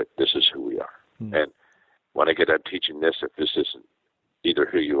diversity, but this is who we are. Mm. And when I get done teaching this, if this isn't either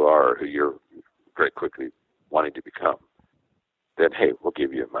who you are or who you're very quickly wanting to become, then hey, we'll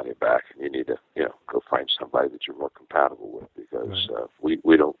give you your money back, and you need to go find somebody that you're more compatible with, because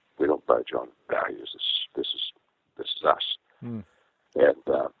we don't budge on values. This is us. Mm. And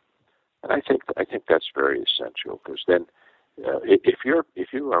I think that's very essential, because then if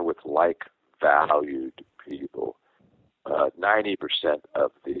you are with like valued people, 90%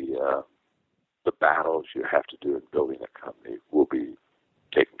 of the battles you have to do in building a company will be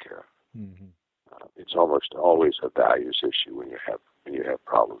taken care of. Mm-hmm. It's almost always a values issue when you have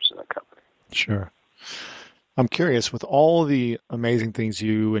problems in a company. Sure. I'm curious, with all the amazing things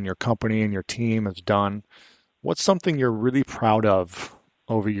you and your company and your team has done, what's something you're really proud of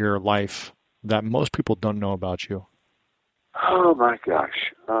over your life that most people don't know about you? Oh my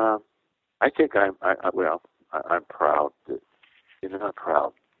gosh. I think I'm proud that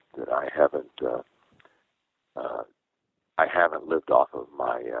I haven't lived off of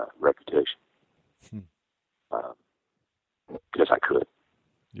my reputation. Because I could.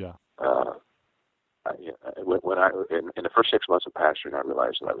 Yeah. When in the first 6 months of pastoring, I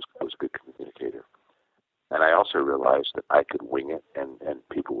realized that I was a good communicator, and I also realized that I could wing it, and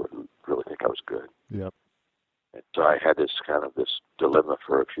people wouldn't really think I was good. Yep. And so I had this dilemma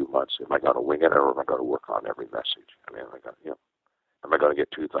for a few months: am I going to wing it, or am I going to work on every message? I mean, am I going to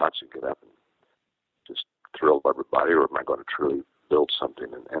get two thoughts and get up and just thrill everybody, or am I going to truly build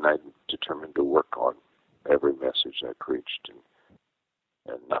something? And I determined to work on every message I preached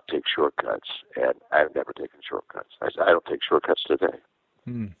and not take shortcuts. And I've never taken shortcuts. I don't take shortcuts today.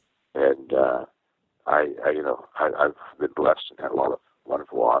 Mm. And I've been blessed and had a lot of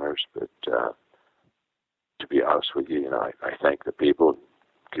wonderful honors. But to be honest with you, I thank the people,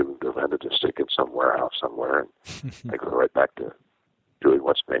 give them to Linda to stick it somewhere else, somewhere, and I go right back to doing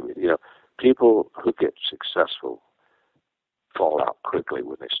what's made me. People who get successful fall out quickly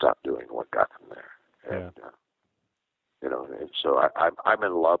when they stop doing what got them there. And, and so I'm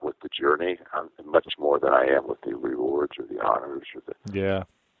in love with the journey much more than I am with the rewards or the honors or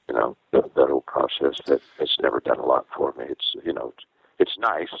that whole process that has never done a lot for me. It's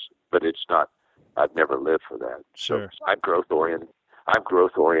nice, but it's not. I've never lived for that. Sure. So I'm growth oriented. I'm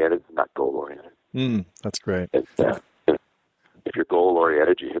growth oriented, not goal oriented. That's great. And, if you're goal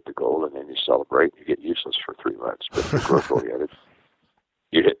oriented, you hit the goal and then you celebrate. You get useless for 3 months. But if you're growth oriented,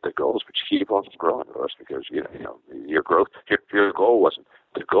 you hit the goals, but you keep on growing to us, because your growth. Your goal wasn't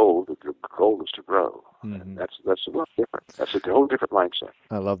the goal. The goal was to grow. Mm-hmm. And that's a lot different. That's a whole different mindset.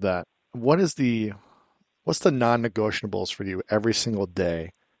 I love that. What's the non-negotiables for you every single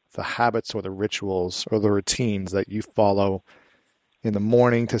day? The habits or the rituals or the routines that you follow in the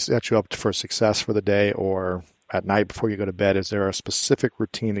morning to set you up for success for the day, or at night before you go to bed? Is there a specific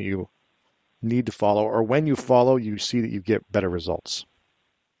routine that you need to follow, or when you follow, you see that you get better results?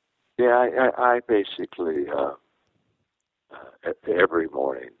 Yeah, I basically every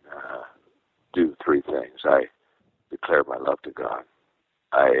morning do three things. I declare my love to God.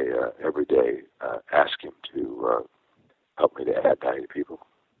 I every day ask Him to help me to add value to people,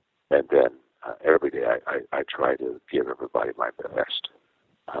 and then every day I try to give everybody my best,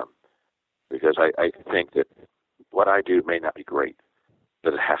 because I think that what I do may not be great,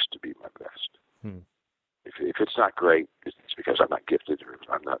 but it has to be my best. If it's not great, it's because I'm not gifted or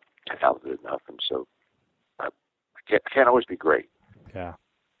I'm not talented enough, and so I can't always be great. Yeah,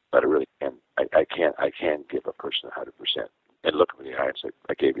 but I really can. I can give a person 100% and look them in the eye and say,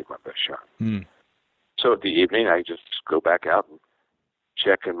 "I gave you my best shot." So at the evening, I just go back out and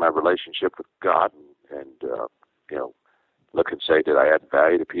check in my relationship with God, and look and say, did I add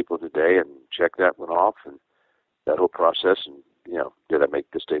value to people today, and check that one off, and that whole process, and did I make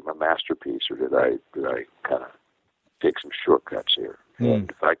this day my masterpiece, or did I kind of take some shortcuts here?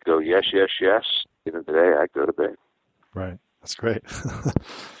 And if I go yes, yes, yes, end of the day, I go to bed. Right. That's great.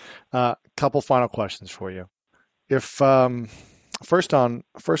 Couple final questions for you. If first one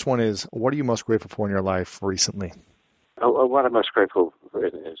is, what are you most grateful for in your life recently? What I'm most grateful for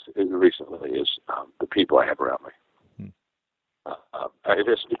recently is the people I have around me.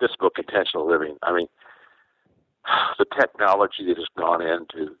 This book, Intentional Living. I mean, the technology that has gone in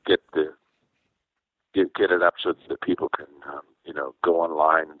to get it up so that people can go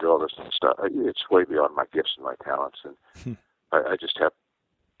online and do all this stuff. It's way beyond my gifts and my talents, and I just have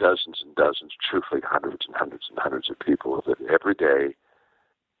dozens and dozens, truthfully hundreds and hundreds and hundreds of people that every day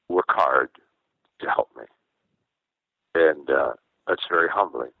work hard to help me, and that's very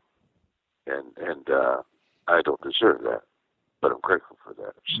humbling, and I don't deserve that, but I'm grateful for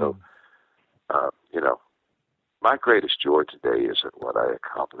that. So, my greatest joy today isn't what I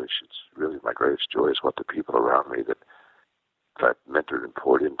accomplish. It's really my greatest joy is what the people around me that I've mentored and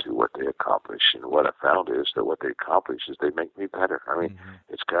poured into, what they accomplish. And what I found is that what they accomplish is they make me better. I mean,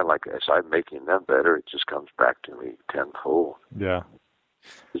 it's kind of like as I'm making them better, it just comes back to me tenfold. Yeah.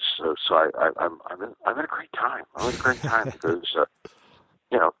 So I'm in a great time. I'm in a great time because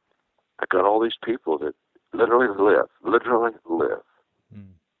I got all these people that literally live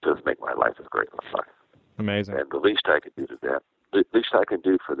to make my life a great life. Amazing. And the least I can do to them, the least I can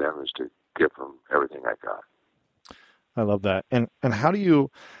do for them is to give them everything I got. I love that. And how do you,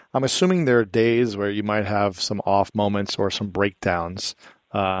 I'm assuming there are days where you might have some off moments or some breakdowns,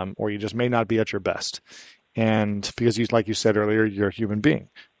 or you just may not be at your best. And because like you said earlier, you're a human being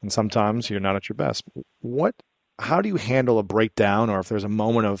and sometimes you're not at your best. How do you handle a breakdown, or if there's a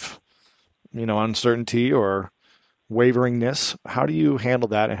moment of, uncertainty or waveringness, how do you handle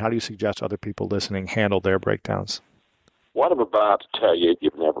that? And how do you suggest other people listening handle their breakdowns? What I'm about to tell you,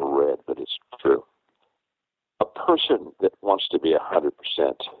 you've never read, but it's true. A person that wants to be 100%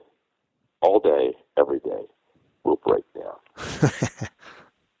 all day, every day, will break down.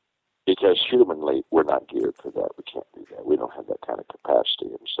 Because humanly, we're not geared for that. We can't do that. We don't have that kind of capacity.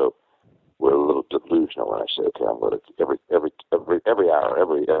 And so we're a little delusional when I say, okay, I'm going to every hour,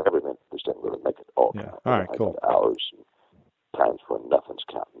 every minute, I'm going to make it all count. All right, cool. Hours and times when nothing's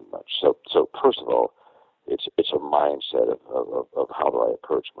counting much. So first of all, it's a mindset of how do I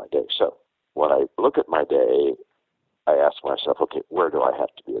approach my day. So when I look at my day, I ask myself, okay, where do I have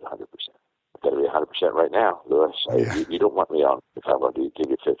to be at 100%? I've got to be 100% right now, Lewis. You don't want me on if I'm going to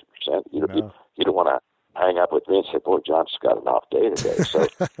give you 50%. You don't want to hang up with me and say, boy, John's got an off day today. So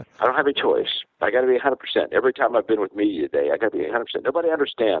I don't have any choice. I got to be 100%. Every time I've been with media today, I got to be 100%. Nobody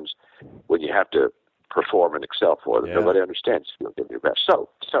understands when you have to perform and excel for them. Yeah. Nobody understands if you don't give your best.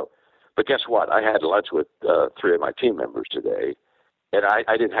 But guess what? I had lunch with 3 of my team members today, and I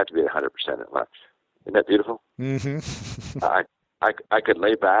didn't have to be 100% at lunch. Isn't that beautiful? Mm-hmm. I could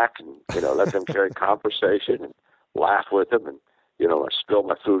lay back and let them carry conversation and laugh with them and I spill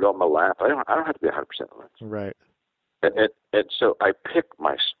my food on my lap. I don't have to be 100% at lunch. Right. And so I pick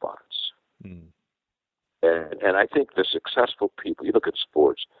my spots. And I think the successful people, you look at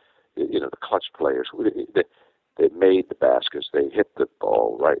sports, the clutch players, they made the baskets, they hit the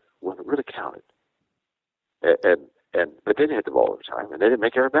ball right when it really counted. But they didn't hit the ball all the time, and they didn't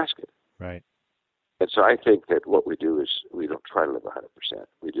make every basket. Right. And so I think that what we do is we don't try to live 100%.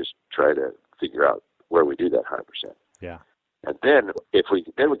 We just try to figure out where we do that 100%. Yeah. And then we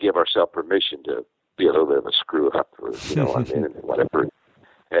give ourselves permission to be a little bit of a screw up, or and whatever.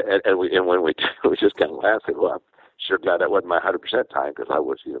 And when we do, we just kind of laugh and well, I'm sure glad that wasn't my 100% time because I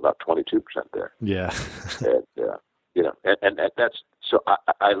was about 22% there. Yeah. and that's so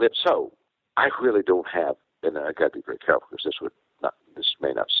I live. So I really don't have, and I got to be very careful because this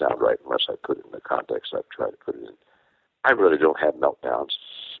may not sound right unless I put it in the context I've tried to put it in. I really don't have meltdowns,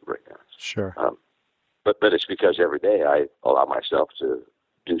 breakdowns. Sure. But it's because every day I allow myself to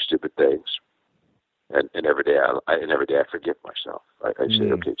do stupid things, and every day I forgive myself. I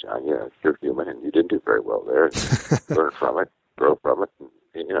say, okay, John, you're human, and you didn't do very well there. Learn from it, grow from it,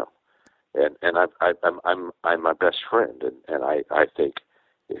 and I'm my best friend, and I think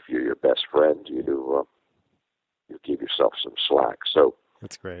if you're your best friend, you give yourself some slack. So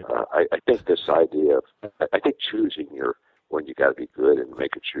that's great. I think this idea of I think choosing when you got to be good and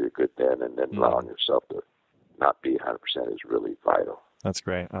making sure you're good then, and then allowing yourself to not be 100% is really vital. That's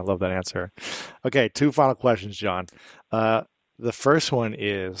great. I love that answer. Okay, 2 final questions, John. The first one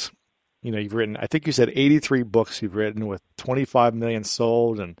is, you've written, I think you said 83 books you've written with 25 million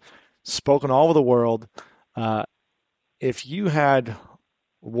sold and spoken all over the world. If you had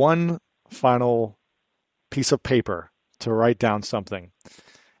one final piece of paper to write down something,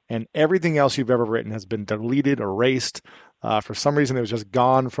 and everything else you've ever written has been deleted, erased, for some reason it was just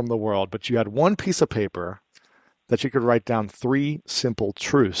gone from the world, but you had one piece of paper that you could write down 3 simple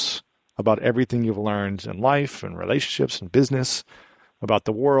truths about everything you've learned in life and relationships and business, about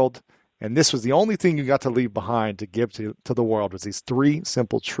the world, and this was the only thing you got to leave behind to give to the world, was these 3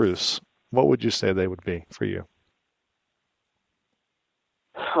 simple truths, what would you say they would be for you?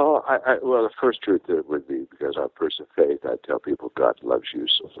 Oh, well, the first truth would be, because I'm a person of faith, I tell people God loves you,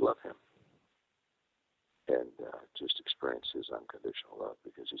 so love him. and just experience his unconditional love,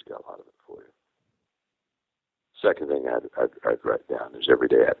 because he's got a lot of it for you. Second thing I'd write down is every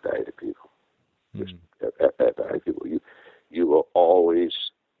day add value to people. Just add value to people. You will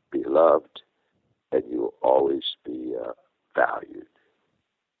always be loved, and you will always be valued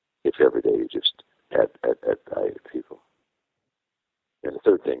if every day you just add value to people. And the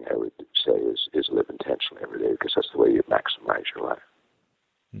third thing I would say is live intentionally every day, because that's the way you maximize your life.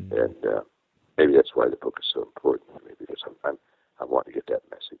 And maybe that's why the book is so important to me, because I want to get that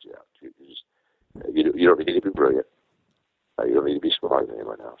message out. You don't need to be brilliant. You don't need to be smarter than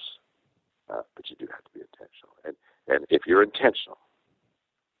anyone else. But you do have to be intentional. And if you're intentional,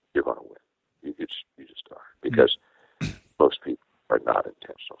 you're going to win. You just are. Because most people are not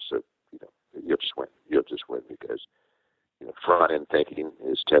intentional. So, you'll just win. You'll just win because, front-end thinking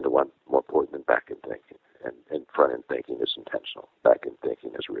is 10 to 1 more important than back-end thinking. And front-end thinking is intentional. Back-end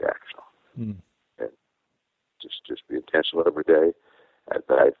thinking is reactional. And just be intentional every day. Add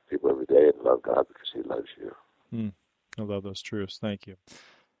value to people every day, and love God because he loves you. I love those truths. Thank you.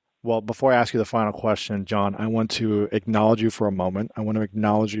 Well, before I ask you the final question, John, I want to acknowledge you for a moment. I want to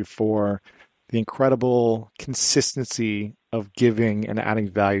acknowledge you for the incredible consistency of giving and adding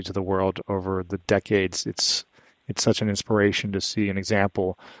value to the world over the decades. It's such an inspiration to see an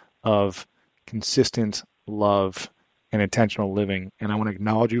example of consistent love and intentional living. And I want to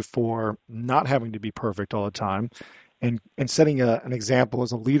acknowledge you for not having to be perfect all the time, and setting an example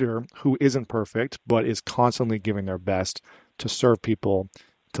as a leader who isn't perfect, but is constantly giving their best to serve people,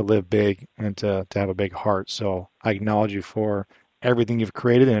 to live big, and to have a big heart. So I acknowledge you for everything you've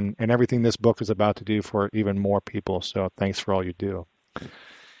created and everything this book is about to do for even more people. So thanks for all you do.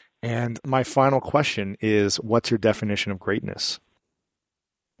 And my final question is, what's your definition of greatness?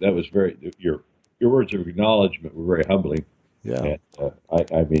 That was your words of acknowledgement were very humbling. Yeah. And,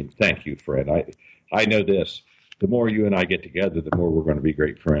 I mean, thank you, Fred. I know this. The more you and I get together, the more we're going to be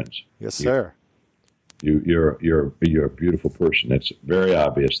great friends. Yes, sir. You're a beautiful person. It's very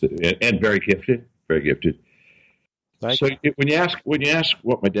obvious and very gifted. Very gifted. Thank so you. When you ask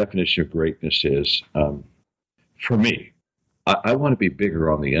what my definition of greatness is, for me, I want to be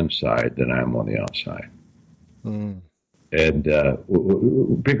bigger on the inside than I am on the outside. And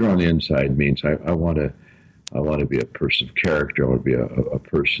bigger on the inside means I want to be a person of character. I want to be a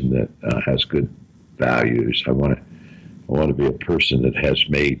person that has good values. I want to be a person that has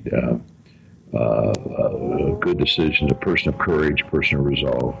made good decisions, a person of courage, a person of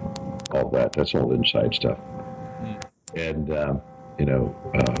resolve, all that. That's all inside stuff. And,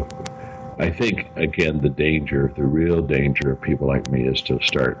 I think, again, the real danger of people like me is to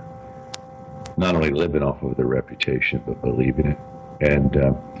start not only living off of their reputation, but believing it. And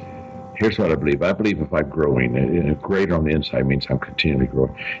here's what I believe. I believe if I'm growing, and greater on the inside means I'm continually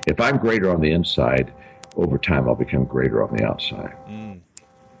growing. If I'm greater on the inside, over time I'll become greater on the outside.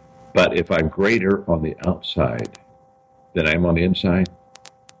 But if I'm greater on the outside than I am on the inside,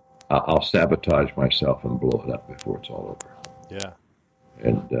 I'll sabotage myself and blow it up before it's all over. Yeah.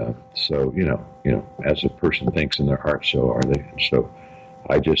 And so, as a person thinks in their heart, so are they. And so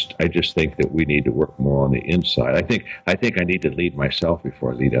I just think that we need to work more on the inside. I think I need to lead myself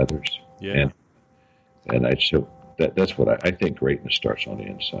before I lead others. Yeah. And that's what I think greatness starts on the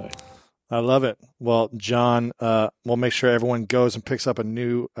inside. I love it. Well, John, we'll make sure everyone goes and picks up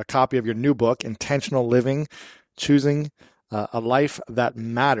a copy of your new book, Intentional Living, Choosing a Life That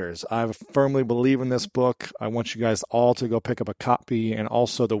Matters. I firmly believe in this book. I want you guys all to go pick up a copy, and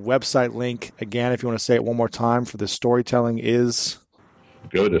also the website link. Again, if you want to say it one more time for the storytelling is...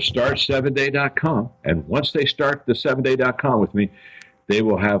 Go to start7day.com, and once they start the 7day.com with me, they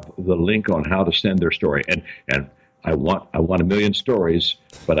will have the link on how to send their story. And I want 1 million stories,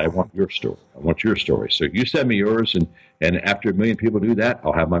 but I want your story. I want your story. So you send me yours, and after 1 million people do that,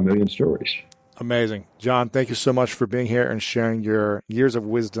 I'll have my 1 million stories. Amazing. John, thank you so much for being here and sharing your years of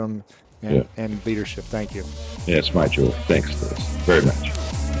wisdom and leadership. Thank you. Yeah, it's my joy. Thanks, Liz, very much.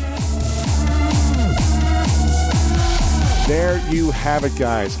 There you have it,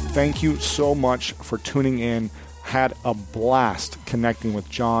 guys. Thank you so much for tuning in. Had a blast connecting with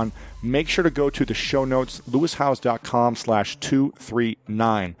John. Make sure to go to the show notes,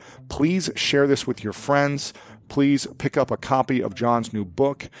 lewishowes.com/239. Please share this with your friends. Please pick up a copy of John's new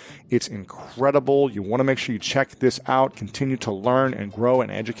book. It's incredible. You want to make sure you check this out. Continue to learn and grow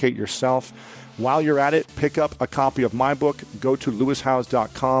and educate yourself. While you're at it, pick up a copy of my book. Go to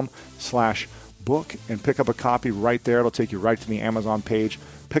lewishowes.com/book and pick up a copy right there. It'll take you right to the Amazon page.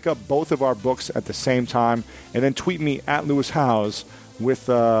 Pick up both of our books at the same time, and then tweet me at Lewis Howes with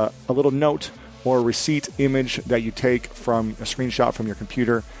a little note or a receipt image that you take from a screenshot from your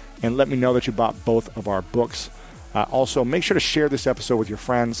computer, and let me know that you bought both of our books. Also, make sure to share this episode with your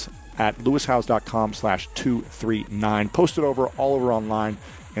friends at lewishowes.com/239. Post it all over online,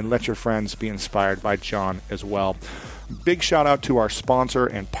 and let your friends be inspired by John as well. Big shout out to our sponsor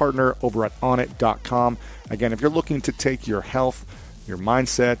and partner over at onnit.com. Again, if you're looking to take your health, your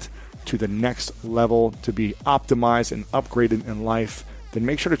mindset to the next level, to be optimized and upgraded in life, then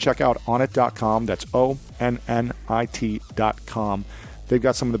make sure to check out onnit.com. That's ONNIT.com. They've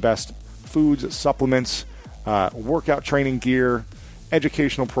got some of the best foods, supplements, workout training gear,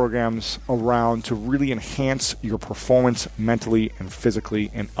 educational programs around to really enhance your performance mentally and physically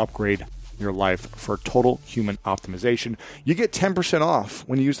and upgrade your life for total human optimization. You get 10% off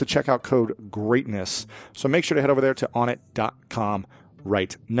when you use the checkout code GREATNESS. So make sure to head over there to onnit.com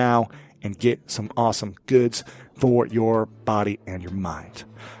right now and get some awesome goods for your body and your mind.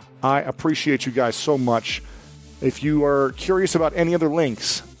 I appreciate you guys so much. If you are curious about any other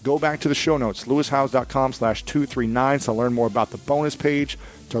links, go back to the show notes, lewishowes.com/239 to learn more about the bonus page,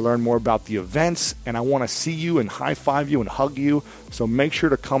 to learn more about the events, and I want to see you and high-five you and hug you. So make sure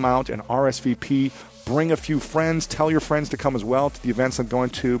to come out and RSVP. Bring a few friends. Tell your friends to come as well to the events I'm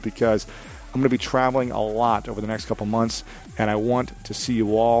going to, because I'm going to be traveling a lot over the next couple months, and I want to see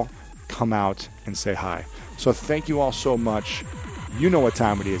you all come out and say hi. So thank you all so much. You know what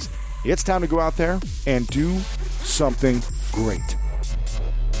time it is. It's time to go out there and do something great.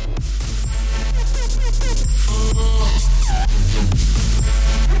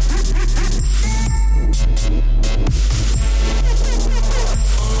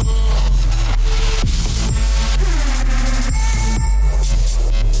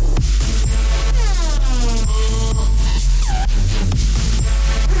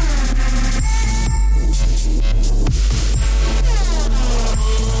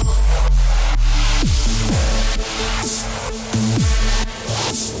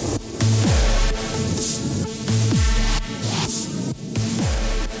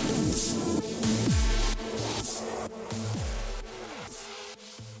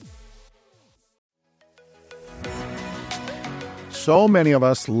 So many of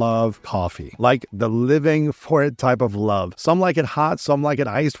us love coffee, like the living for it type of love. Some like it hot, some like it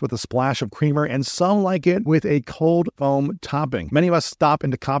iced with a splash of creamer, and some like it with a cold foam topping. Many of us stop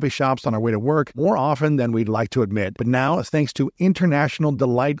into coffee shops on our way to work more often than we'd like to admit. But now, thanks to International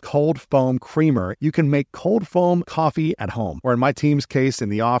Delight Cold Foam Creamer, you can make cold foam coffee at home, or in my team's case, in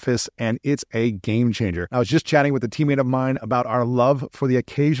the office, and it's a game changer. I was just chatting with a teammate of mine about our love for the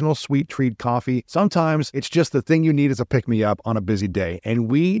occasional sweet treat coffee. Sometimes it's just the thing you need as a pick-me-up on a busy day, and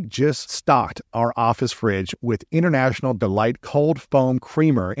we just stocked our office fridge with International Delight Cold Foam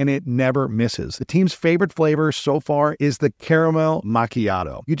Creamer, and it never misses. The team's favorite flavor so far is the caramel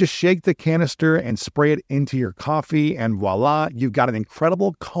macchiato. You just shake the canister and spray it into your coffee, and voila, you've got an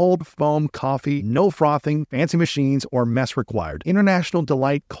incredible cold foam coffee. No frothing, fancy machines, or mess required. International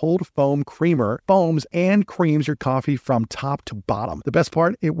Delight Cold Foam Creamer foams and creams your coffee from top to bottom. The best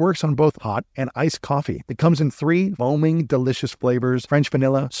part, it works on both hot and iced coffee. It comes in 3 foaming, delicious flavors: French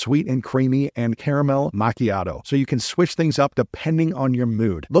vanilla, sweet and creamy, and caramel macchiato. So you can switch things up depending on your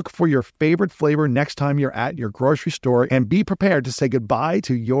mood. Look for your favorite flavor next time you're at your grocery store, and be prepared to say goodbye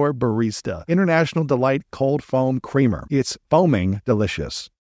to your barista. International Delight Cold Foam Creamer. It's foaming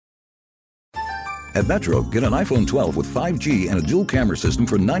delicious. At Metro, get an iPhone 12 with 5G and a dual camera system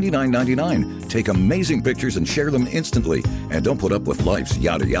for $99.99. Take amazing pictures and share them instantly. And don't put up with life's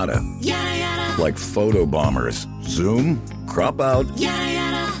yada yada. Yada yada. Like photo bombers. Zoom, crop out, Yada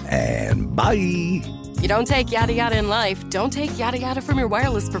yada. and bye. You don't take yada yada in life, don't take yada yada from your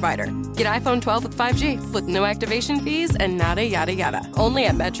wireless provider. Get iPhone 12 with 5G with no activation fees and nada yada yada. Only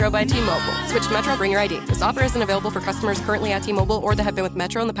at Metro by T-Mobile. Switch to Metro, bring your ID. This offer isn't available for customers currently at T-Mobile or that have been with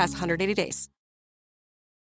Metro in the past 180 days.